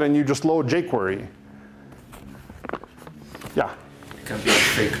secure site and you just load jQuery. Yeah? It can be a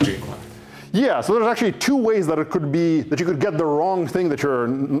fake jQuery. Yeah, so there's actually two ways that it could be that you could get the wrong thing that you're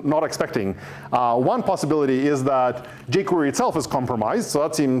not expecting. One possibility is that jQuery itself is compromised. So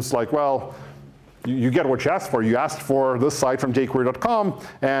that seems like, well, you get what you asked for. You asked for this site from jQuery.com,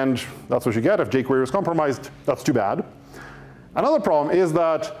 and that's what you get. If jQuery is compromised, that's too bad. Another problem is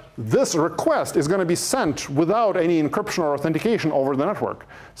that this request is going to be sent without any encryption or authentication over the network.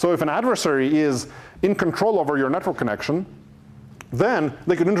 So if an adversary is in control over your network connection, then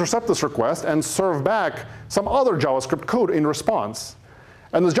they could intercept this request and serve back some other JavaScript code in response.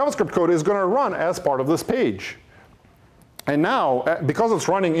 And this JavaScript code is going to run as part of this page. And now, because it's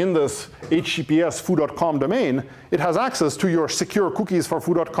running in this HTTPS foo.com domain, it has access to your secure cookies for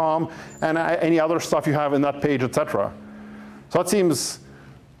foo.com and any other stuff you have in that page, etc. So that seems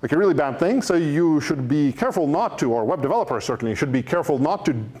like a really bad thing. So you should be careful not to, or web developers certainly should be careful not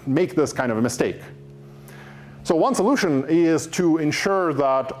to make this kind of a mistake. So one solution is to ensure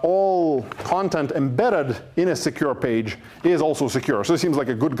that all content embedded in a secure page is also secure. So it seems like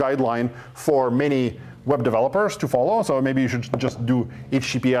a good guideline for many web developers to follow. So maybe you should just do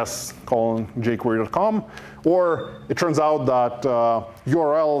https://jquery.com. Or it turns out that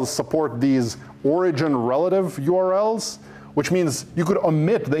URLs support these origin relative URLs, which means you could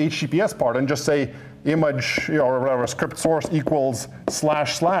omit the HTTPS part and just say image or whatever script source equals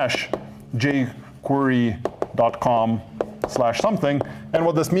 //jquery.com/something. And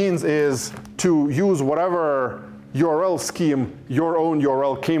what this means is to use whatever URL scheme your own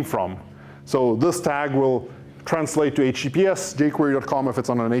URL came from. So this tag will translate to HTTPS jquery.com if it's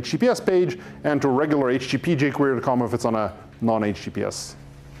on an HTTPS page, and to regular HTTP jquery.com if it's on a non-HTTPS,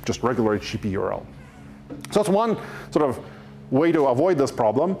 just regular HTTP URL. So that's one sort of way to avoid this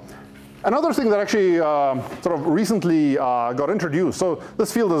problem. Another thing that actually sort of recently got introduced. So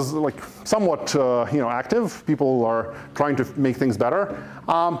this field is like somewhat active. People are trying to make things better.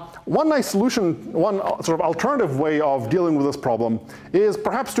 One nice solution, one sort of alternative way of dealing with this problem is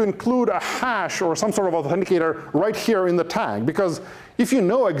perhaps to include a hash or some sort of authenticator right here in the tag. Because if you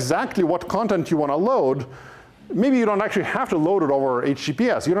know exactly what content you want to load, maybe you don't actually have to load it over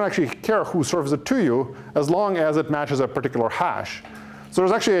HTTPS. You don't actually care who serves it to you as long as it matches a particular hash. So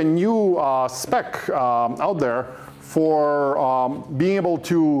there's actually a new spec out there for being able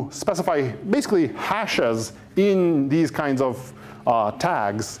to specify basically hashes in these kinds of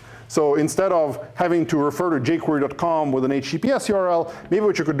tags. So instead of having to refer to jquery.com with an HTTPS URL, maybe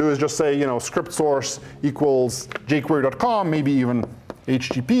what you could do is just say, script source equals jquery.com, maybe even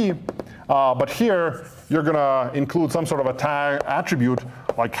HTTP. But here, you're going to include some sort of a tag attribute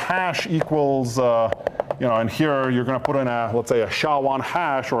like hash equals, and here you're going to put in let's say a SHA-1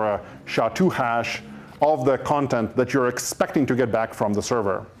 hash or a SHA-2 hash of the content that you're expecting to get back from the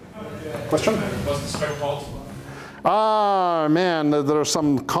server. Question? What's the spec called? Man, there's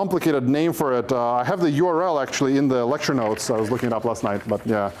some complicated name for it. I have the URL actually in the lecture notes. I was looking it up last night, but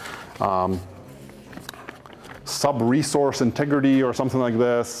yeah. Sub-resource integrity or something like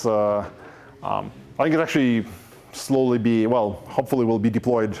this. I think it actually hopefully will be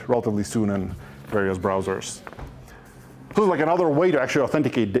deployed relatively soon in various browsers. So it's like another way to actually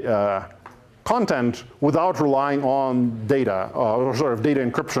authenticate content without relying on data, or sort of data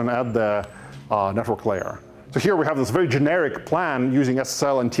encryption at the network layer. So here we have this very generic plan using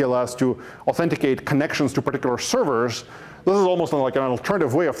SSL and TLS to authenticate connections to particular servers. This is almost like an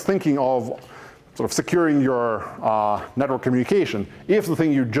alternative way of thinking of sort of securing your network communication. If the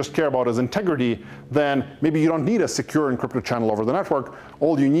thing you just care about is integrity, then maybe you don't need a secure encrypted channel over the network.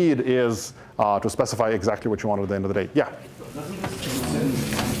 All you need is to specify exactly what you want at the end of the day. Yeah?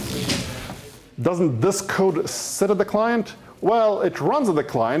 Doesn't this code sit at the client? Well, it runs at the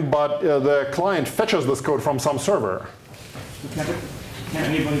client, but the client fetches this code from some server. Can't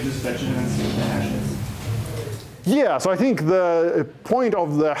anybody just fetch it and see what the hash is? Yeah, so I think the point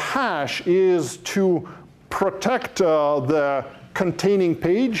of the hash is to protect the containing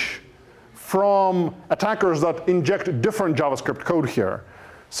page from attackers that inject different JavaScript code here.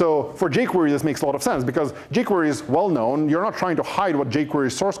 So for jQuery, this makes a lot of sense because jQuery is well known. You're not trying to hide what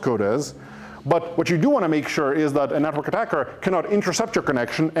jQuery's source code is. But what you do want to make sure is that a network attacker cannot intercept your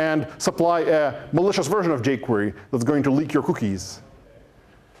connection and supply a malicious version of jQuery that's going to leak your cookies.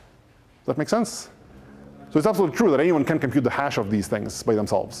 Does that make sense? So it's absolutely true that anyone can compute the hash of these things by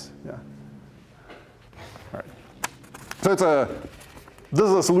themselves. Yeah. All right. So this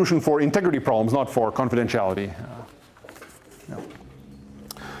is a solution for integrity problems, not for confidentiality. Yeah.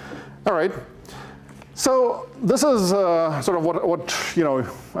 All right. So this is sort of what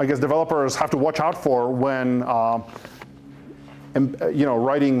I guess developers have to watch out for when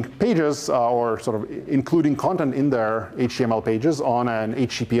writing pages or sort of including content in their HTML pages on an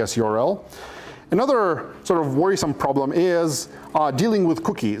HTTPS URL. Another sort of worrisome problem is dealing with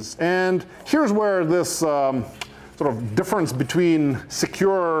cookies. And here's where this sort of difference between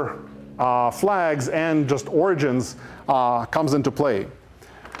secure flags and just origins comes into play.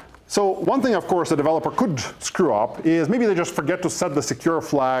 So one thing, of course, a developer could screw up is maybe they just forget to set the secure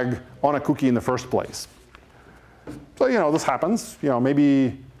flag on a cookie in the first place. So this happens.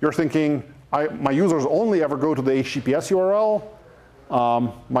 Maybe you're thinking, my users only ever go to the HTTPS URL.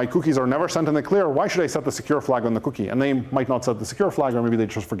 my cookies are never sent in the clear. Why should I set the secure flag on the cookie? And they might not set the secure flag, or maybe they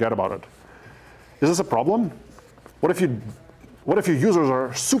just forget about it. Is this a problem? What if your users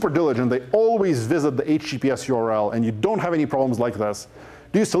are super diligent, they always visit the HTTPS URL, and you don't have any problems like this?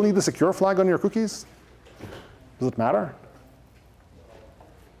 Do you still need the secure flag on your cookies? Does it matter?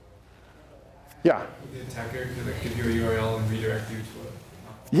 Yeah? The attacker could give you a URL and redirect you to it.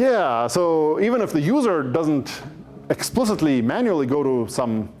 Yeah, so even if the user doesn't explicitly manually go to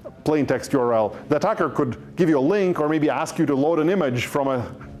some plain text URL, the attacker could give you a link or maybe ask you to load an image from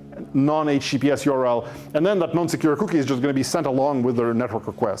a non-HTTPS URL, and then that non-secure cookie is just going to be sent along with the network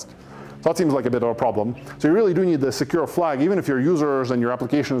request. So that seems like a bit of a problem. So you really do need the secure flag, even if your users and your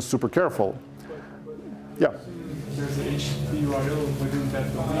application is super careful. Yeah? There's an HTTP URL within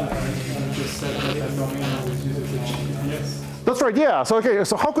that domain, right? You just said that domain always uses HTTPS. That's right, yeah. So okay,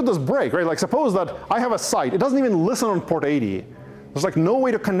 so how could this break, right? Like suppose that I have a site, it doesn't even listen on port 80. There's like no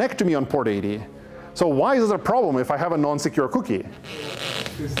way to connect to me on port 80. So why is this a problem if I have a non-secure cookie?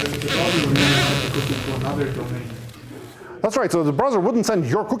 Because the browser would never send the cookie to another domain. That's right, so the browser wouldn't send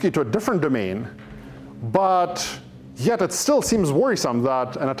your cookie to a different domain, but yet it still seems worrisome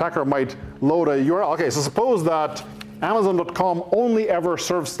that an attacker might load a URL. Okay, so suppose that Amazon.com only ever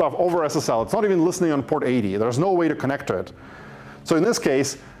serves stuff over SSL. It's not even listening on port 80. There's no way to connect to it. So in this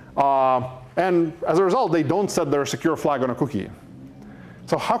case, and as a result, they don't set their secure flag on a cookie.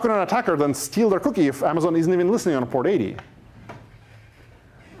 So how can an attacker then steal their cookie if Amazon isn't even listening on port 80?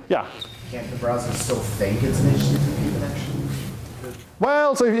 Yeah? Can't the browser still think it's an HTTP connection?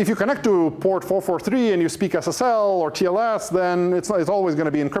 Well, so if you connect to port 443 and you speak SSL or TLS, then it's always going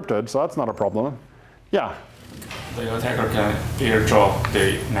to be encrypted. So that's not a problem. Yeah? The attacker can airdrop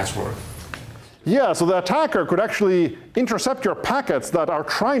the network. Yeah, so the attacker could actually intercept your packets that are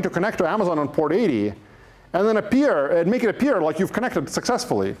trying to connect to Amazon on port 80, and then make it appear like you've connected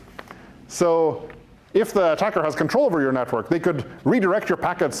successfully. So if the attacker has control over your network, they could redirect your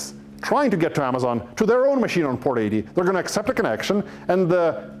packets trying to get to Amazon to their own machine on port 80. They're going to accept a connection, and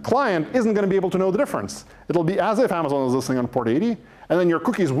the client isn't going to be able to know the difference. It'll be as if Amazon is listening on port 80, and then your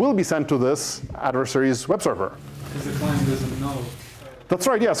cookies will be sent to this adversary's web server. Because the client doesn't know. That's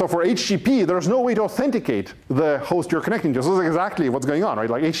right, yeah. So for HTTP, there's no way to authenticate the host you're connecting to. So this is exactly what's going on, right?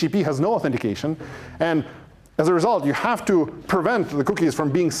 Like HTTP has no authentication. And as a result, you have to prevent the cookies from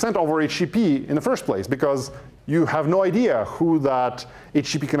being sent over HTTP in the first place, because you have no idea who that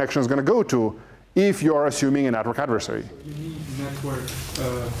HTTP connection is going to go to if you're assuming a network adversary. So you need network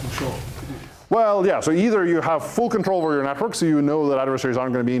control. Well, yeah. So either you have full control over your network, so you know that adversaries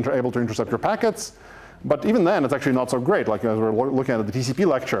aren't going to be able to intercept your packets. But even then, it's actually not so great. Like as we're looking at the TCP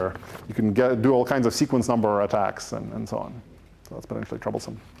lecture, you can do all kinds of sequence number attacks and so on. So that's potentially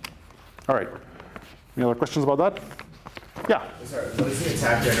troublesome. All right. Any other questions about that? Yeah? Sorry, what does the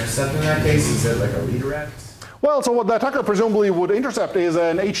attacker intercept in that case? Is it like a redirect? Well, so what the attacker presumably would intercept is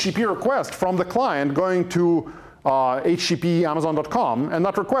an HTTP request from the client going to HTTP Amazon.com, and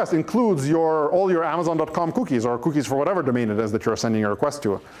that request includes all your Amazon.com cookies, or cookies for whatever domain it is that you're sending a request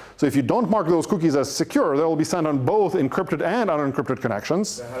to. So if you don't mark those cookies as secure, they will be sent on both encrypted and unencrypted connections.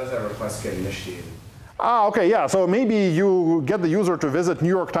 So how does that request get initiated? OK, yeah. So maybe you get the user to visit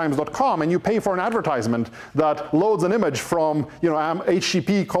NewYorkTimes.com, and you pay for an advertisement that loads an image from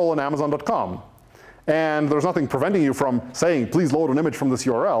HTTP:/Amazon.com. And there's nothing preventing you from saying, please load an image from this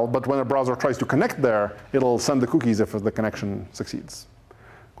URL. But when a browser tries to connect there, it'll send the cookies if the connection succeeds.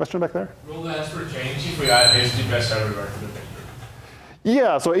 Question back there? Will the answer change if we add HTTPS everywhere to the picture?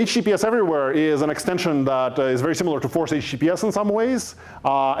 Yeah, so HTTPS everywhere is an extension that is very similar to force HTTPS in some ways.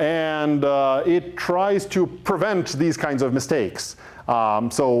 And it tries to prevent these kinds of mistakes.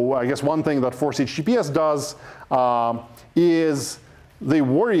 So I guess one thing that force HTTPS does is they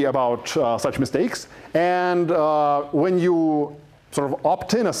worry about such mistakes. And when you sort of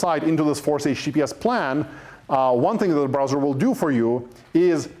opt in a site into this force HTTPS plan, one thing that the browser will do for you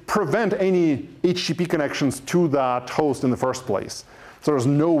is prevent any HTTP connections to that host in the first place. So there's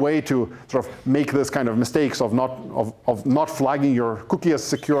no way to sort of make this kind of mistakes of not flagging your cookie as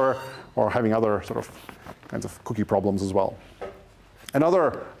secure, or having other sort of kinds of cookie problems as well.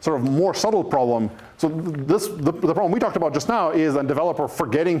 Another sort of more subtle problem, so the problem we talked about just now is a developer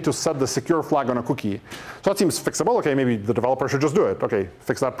forgetting to set the secure flag on a cookie. So that seems fixable. OK, maybe the developer should just do it. OK,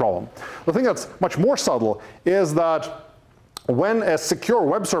 fix that problem. The thing that's much more subtle is that when a secure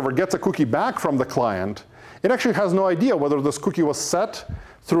web server gets a cookie back from the client, it actually has no idea whether this cookie was set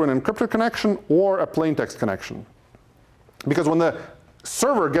through an encrypted connection or a plain text connection. Because when the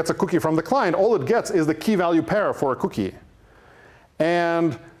server gets a cookie from the client, all it gets is the key value pair for a cookie.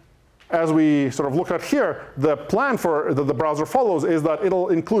 And as we sort of look at here, the plan for the browser follows is that it'll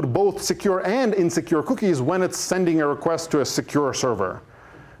include both secure and insecure cookies when it's sending a request to a secure server.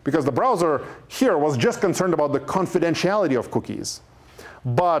 Because the browser here was just concerned about the confidentiality of cookies.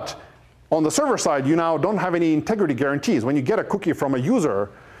 But on the server side, you now don't have any integrity guarantees. When you get a cookie from a user,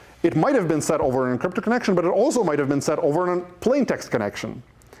 it might have been set over an encrypted connection, but it also might have been set over a plain text connection.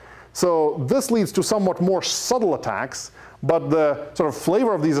 So this leads to somewhat more subtle attacks, but the sort of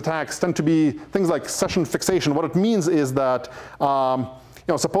flavor of these attacks tend to be things like session fixation. What it means is that,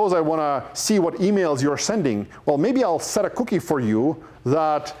 suppose I want to see what emails you're sending. Well, maybe I'll set a cookie for you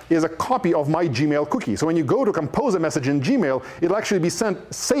that is a copy of my Gmail cookie. So when you go to compose a message in Gmail, it'll actually be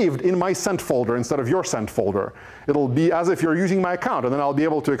saved in my sent folder instead of your sent folder. It'll be as if you're using my account, and then I'll be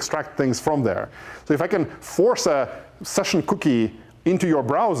able to extract things from there. So if I can force a session cookie into your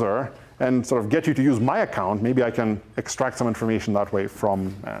browser and sort of get you to use my account, maybe I can extract some information that way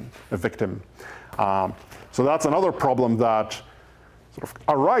from a victim. So that's another problem that sort of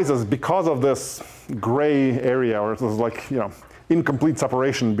arises because of this gray area, or this like incomplete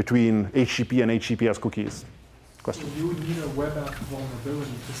separation between HTTP and HTTPS cookies. Question? So you would need a web app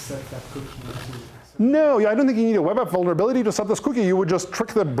vulnerability to set that cookie into. No, I don't think you need a web app vulnerability to set this cookie. You would just trick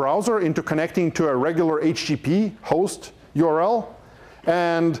the browser into connecting to a regular HTTP host URL.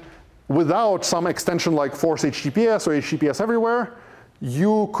 And without some extension like force HTTPS or HTTPS everywhere,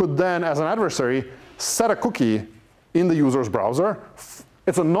 you could then, as an adversary, set a cookie in the user's browser.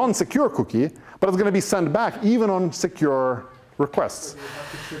 It's a non-secure cookie, but it's going to be sent back even on secure requests. So you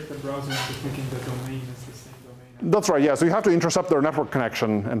have to trick the browser into thinking the domain is the same domain. That's right, yeah. So you have to intercept their network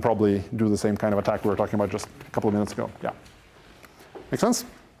connection and probably do the same kind of attack we were talking about just a couple of minutes ago. Yeah. Make sense?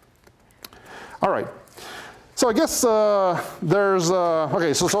 All right. So I guess there's,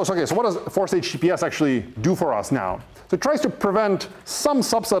 okay, so what does force HTTPS actually do for us now? So it tries to prevent some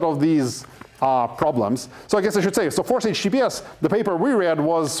subset of these problems. So I guess I should say, so force HTTPS, the paper we read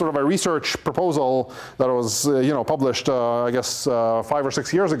was sort of a research proposal that was published, I guess, 5 or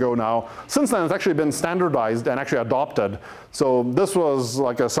 6 years ago now. Since then, it's actually been standardized and actually adopted. So this was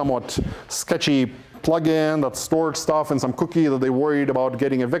like a somewhat sketchy plugin that stored stuff and some cookie that they worried about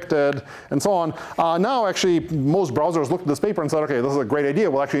getting evicted and so on. Now, actually, most browsers looked at this paper and said, OK, this is a great idea.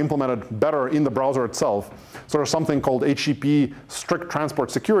 We'll actually implement it better in the browser itself. So there's something called HTTP strict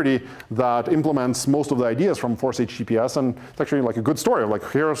transport security that implements most of the ideas from force HTTPS. And it's actually like a good story of like,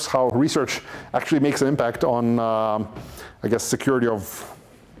 here's how research actually makes an impact on, I guess, security of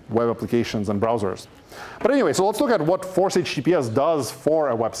web applications and browsers. But anyway, so let's look at what force HTTPS does for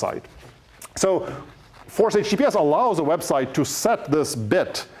a website. So force HTTPS allows a website to set this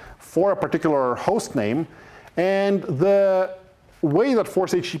bit for a particular host name. And the way that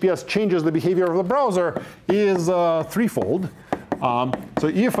force HTTPS changes the behavior of the browser is threefold. So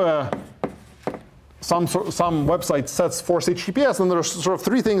if some website sets force HTTPS, then there's sort of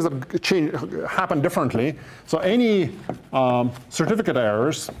three things that happen differently. So any certificate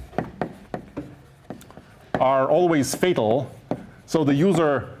errors are always fatal. So the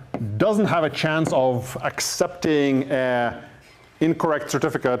user doesn't have a chance of accepting an incorrect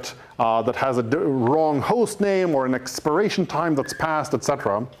certificate that has a wrong host name or an expiration time that's passed,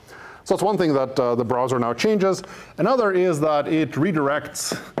 etc. So that's one thing that the browser now changes. Another is that it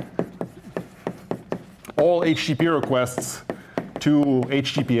redirects all HTTP requests to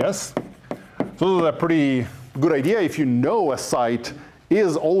HTTPS. So this is a pretty good idea. If you know a site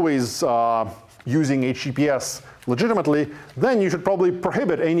is always using HTTPS legitimately, then you should probably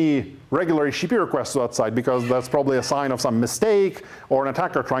prohibit any regular HTTP requests to that site, because that's probably a sign of some mistake or an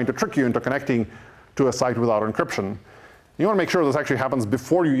attacker trying to trick you into connecting to a site without encryption. You want to make sure this actually happens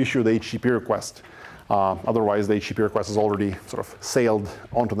before you issue the HTTP request. Otherwise, the HTTP request has already sort of sailed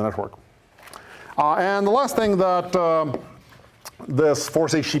onto the network. And the last thing that this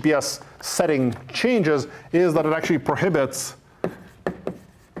force HTTPS setting changes is that it actually prohibits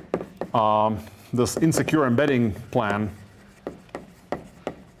this insecure embedding plan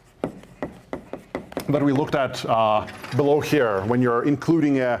that we looked at below here when you're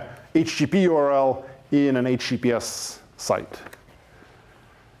including a HTTP URL in an HTTPS site.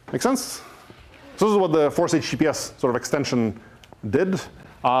 Make sense? So this is what the force HTTPS sort of extension did.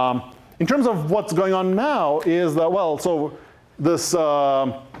 In terms of what's going on now is that, well, so this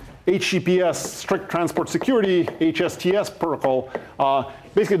HTTPS strict transport security, HSTS protocol,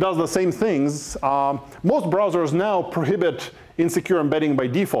 basically does the same things. Most browsers now prohibit insecure embedding by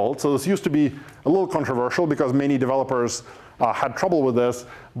default. So this used to be a little controversial because many developers had trouble with this.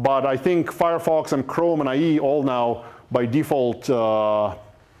 But I think Firefox and Chrome and IE all now by default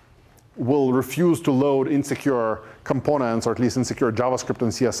will refuse to load insecure components, or at least insecure JavaScript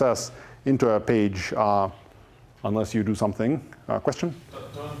and CSS into a page unless you do something. Question?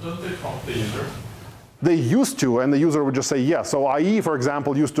 Don't they prompt the user? They used to, and the user would just say yes. So IE, for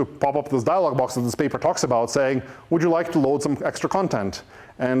example, used to pop up this dialog box that this paper talks about saying, would you like to load some extra content?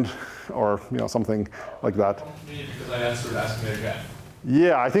 And, or something like that. Prompt me because I answered, ask me again.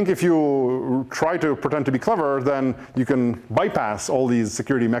 Yeah, I think if you try to pretend to be clever, then you can bypass all these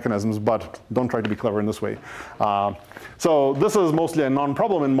security mechanisms, but don't try to be clever in this way. So this is mostly a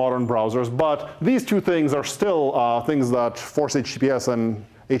non-problem in modern browsers, but these two things are still things that force HTTPS and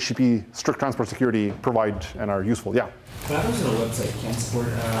HTTP strict transport security provide and are useful. Yeah? Browsers on a website can't support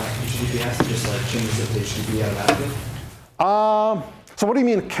HTTPS, just like changes it to HTTP automatically? So what do you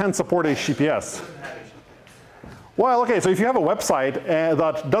mean can't support HTTPS? Well, OK, so if you have a website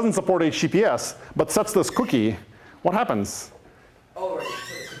that doesn't support HTTPS, but sets this cookie, what happens? Oh, right.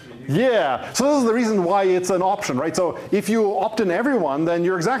 Yeah, so this is the reason why it's an option, right? So if you opt in everyone, then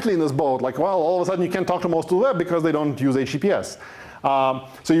you're exactly in this boat. Like, well, all of a sudden you can't talk to most of the web because they don't use HTTPS.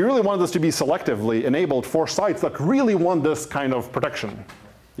 So you really want this to be selectively enabled for sites that really want this kind of protection.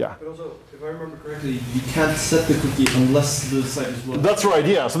 Yeah. But also, if I remember correctly, you can't set the cookie unless the site is blocked. That's right,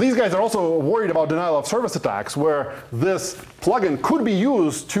 yeah. So these guys are also worried about denial of service attacks, where this plugin could be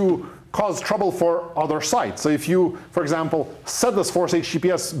used to cause trouble for other sites. So if you, for example, set this force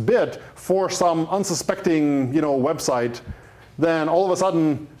HTTPS bit for some unsuspecting website, then all of a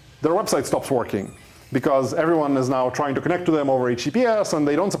sudden their website stops working because everyone is now trying to connect to them over HTTPS, and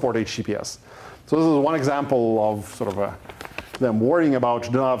they don't support HTTPS. So this is one example of sort of them worrying about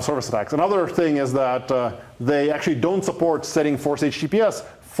denial of service attacks. Another thing is that they actually don't support setting force HTTPS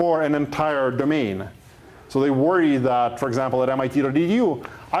for an entire domain. So they worry that, for example, at MIT.edu,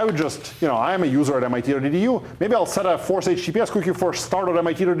 I would just, I am a user at MIT.edu. Maybe I'll set a force HTTPS cookie for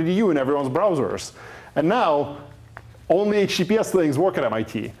start.mit.edu in everyone's browsers. And now, only HTTPS things work at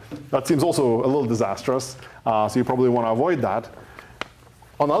MIT. That seems also a little disastrous. So you probably want to avoid that.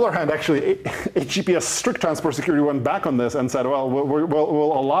 On the other hand, actually, HTTPS strict transport security went back on this and said, well,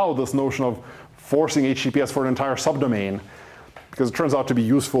 we'll allow this notion of forcing HTTPS for an entire subdomain, because it turns out to be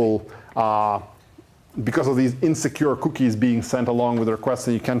useful because of these insecure cookies being sent along with the requests,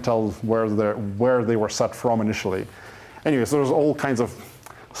 and you can't tell where they were set from initially. Anyway, so there's all kinds of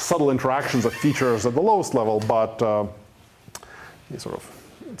subtle interactions of features at the lowest level, but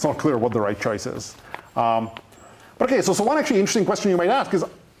it's not clear what the right choice is. OK, so one actually interesting question you might ask is,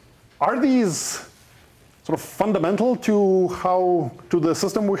 are these sort of fundamental to the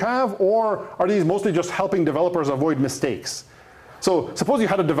system we have, or are these mostly just helping developers avoid mistakes? So suppose you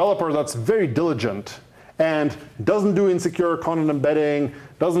had a developer that's very diligent and doesn't do insecure content embedding,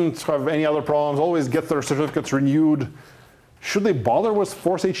 doesn't have any other problems, always gets their certificates renewed. Should they bother with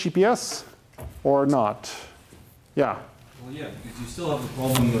force HTTPS or not? Yeah. Well, yeah, because you still have the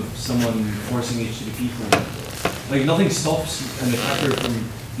problem of someone forcing HTTP, for example. Like, nothing stops an attacker from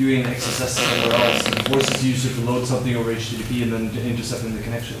viewing an XSS somewhere else and forces the user to load something over HTTP and then intercepting the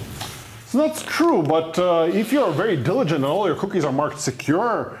connection. So that's true, but if you're very diligent and all your cookies are marked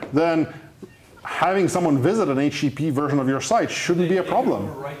secure, then having someone visit an HTTP version of your site shouldn't be a problem.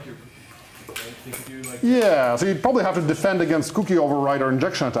 Yeah, so you'd probably have to defend against cookie override or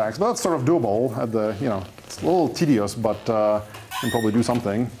injection attacks, but that's sort of doable. It's a little tedious, but you can probably do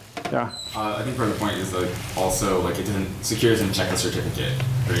something. Yeah. I think part of the point is also secure doesn't check the certificate,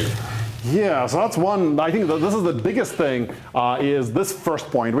 right? Yeah, so that's one. I think that this is the biggest thing, is this first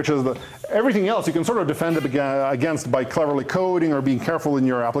point, which is that everything else you can sort of defend against by cleverly coding or being careful in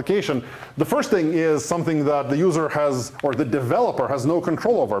your application. The first thing is something that the user has, or the developer has no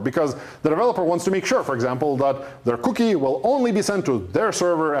control over, because the developer wants to make sure, for example, that their cookie will only be sent to their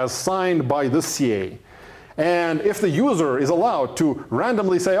server as signed by this CA. And if the user is allowed to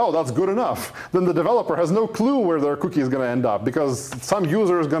randomly say, oh, that's good enough, then the developer has no clue where their cookie is going to end up, because some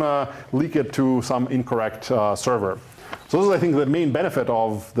user is going to leak it to some incorrect server. So this is, I think, the main benefit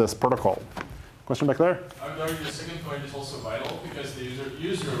of this protocol. Question back there? I would argue the second point is also vital, because the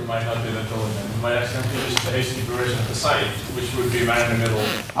user might not be that diligent. He might accidentally use the HTTP version of the site, which would be man in the middle.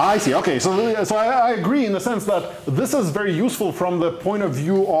 I see. OK, so I agree in the sense that this is very useful from the point of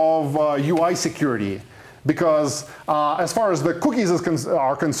view of UI security. Because as far as the cookies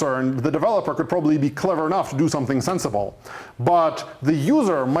are concerned, the developer could probably be clever enough to do something sensible. But the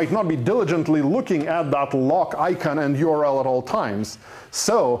user might not be diligently looking at that lock icon and URL at all times.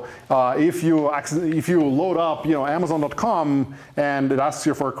 So if you load up Amazon.com and it asks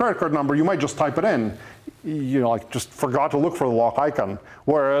you for a credit card number, you might just type it in. Just forgot to look for the lock icon.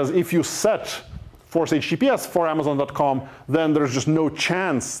 Whereas if you set force HTTPS for Amazon.com, then there's just no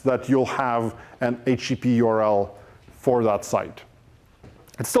chance that you'll have an HTTP URL for that site.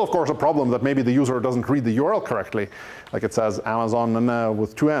 It's still, of course, a problem that maybe the user doesn't read the URL correctly. Like it says Amazon and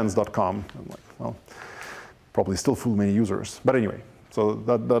with 2 N's.com. I'm like, well, probably still fool many users. But anyway, so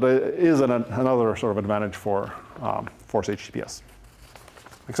that is another sort of advantage for force HTTPS.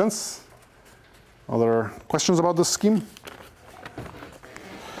 Make sense? Other questions about this scheme?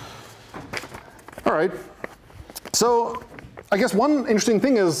 All right. So I guess one interesting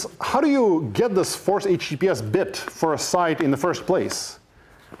thing is, how do you get this force HTTPS bit for a site in the first place?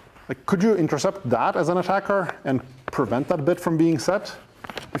 Like, could you intercept that as an attacker and prevent that bit from being set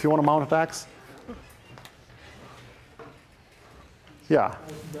if you want to mount attacks? Yeah.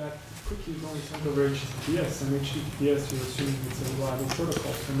 That cookie is only sent over HTTPS, and HTTPS, you're assuming it's a reliable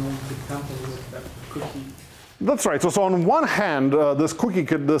protocol, so no one could tamper with that cookie. That's right. So on one hand, this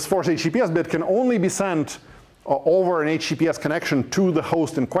force HTTPS bit can only be sent over an HTTPS connection to the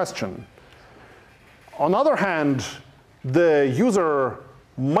host in question. On the other hand, the user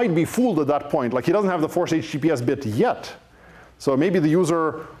might be fooled at that point. Like, he doesn't have the force HTTPS bit yet. So maybe the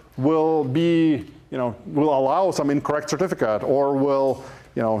user will will allow some incorrect certificate, or will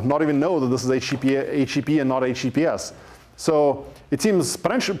not even know that this is HTTP and not HTTPS. So it seems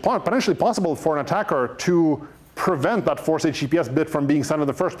potentially possible for an attacker to prevent that force HTTPS bit from being sent in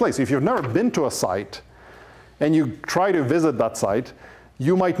the first place. If you've never been to a site and you try to visit that site,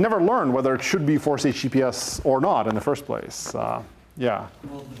 you might never learn whether it should be force HTTPS or not in the first place. Yeah.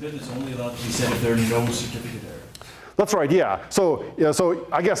 Well, the bit is only allowed to be sent if there are no certificate errors. That's right, yeah. So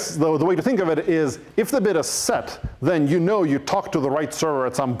I guess the way to think of it is, if the bit is set, then you talk to the right server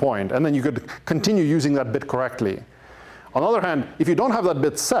at some point, and then you could continue using that bit correctly. On the other hand, if you don't have that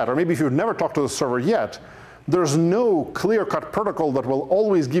bit set, or maybe if you've never talked to the server yet, there's no clear-cut protocol that will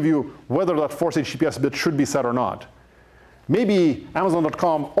always give you whether that force HTTPS bit should be set or not. Maybe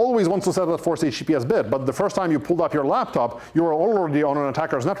Amazon.com always wants to set that force HTTPS bit, but the first time you pulled up your laptop, you were already on an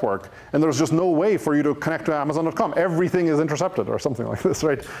attacker's network, and there's just no way for you to connect to Amazon.com. Everything is intercepted, or something like this,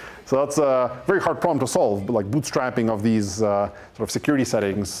 right? So that's a very hard problem to solve. Like, bootstrapping of these sort of security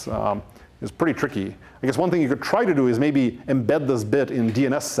settings is pretty tricky. I guess one thing you could try to do is maybe embed this bit in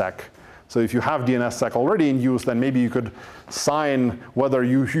DNSSEC. So if you have DNSSEC already in use, then maybe you could sign whether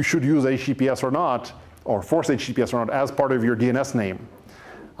you should use HTTPS or not, or force HTTPS or not, as part of your DNS name.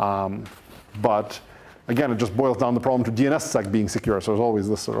 But again, it just boils down the problem to DNSSEC being secure. So there's always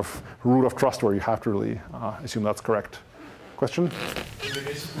this sort of root of trust where you have to really assume that's correct. Question? In the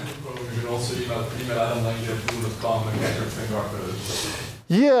case of Google, you can also email Adam Lange at google.com and get everything hard-coded.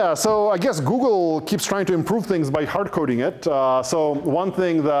 Yeah, so I guess Google keeps trying to improve things by hard-coding it. So one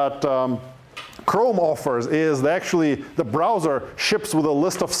thing that Chrome offers is the browser ships with a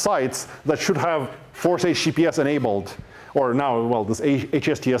list of sites that should have force HTTPS enabled. Or now, well, this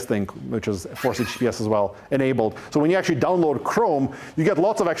HSTS thing, which is force HTTPS as well, enabled. So when you actually download Chrome, you get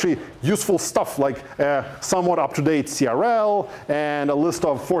lots of actually useful stuff, like somewhat up-to-date CRL, and a list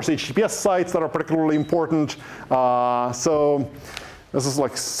of force HTTPS sites that are particularly important. So this is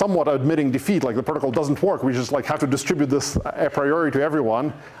like somewhat admitting defeat, like the protocol doesn't work. We just have to distribute this a priori to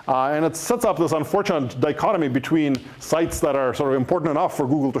everyone. And it sets up this unfortunate dichotomy between sites that are sort of important enough for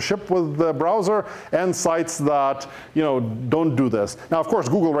Google to ship with the browser and sites that don't do this. Now, of course,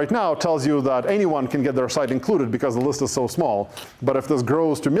 Google right now tells you that anyone can get their site included because the list is so small. But if this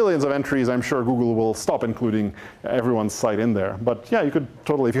grows to millions of entries, I'm sure Google will stop including everyone's site in there. But yeah, you could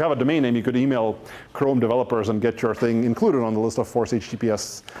totally, if you have a domain name, you could email Chrome developers and get your thing included on the list of force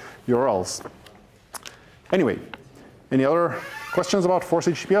HTTPS URLs. Anyway, any other questions about force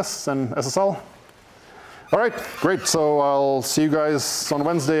HTTPS and SSL? All right, great. So I'll see you guys on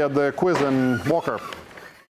Wednesday at the quiz in Walker.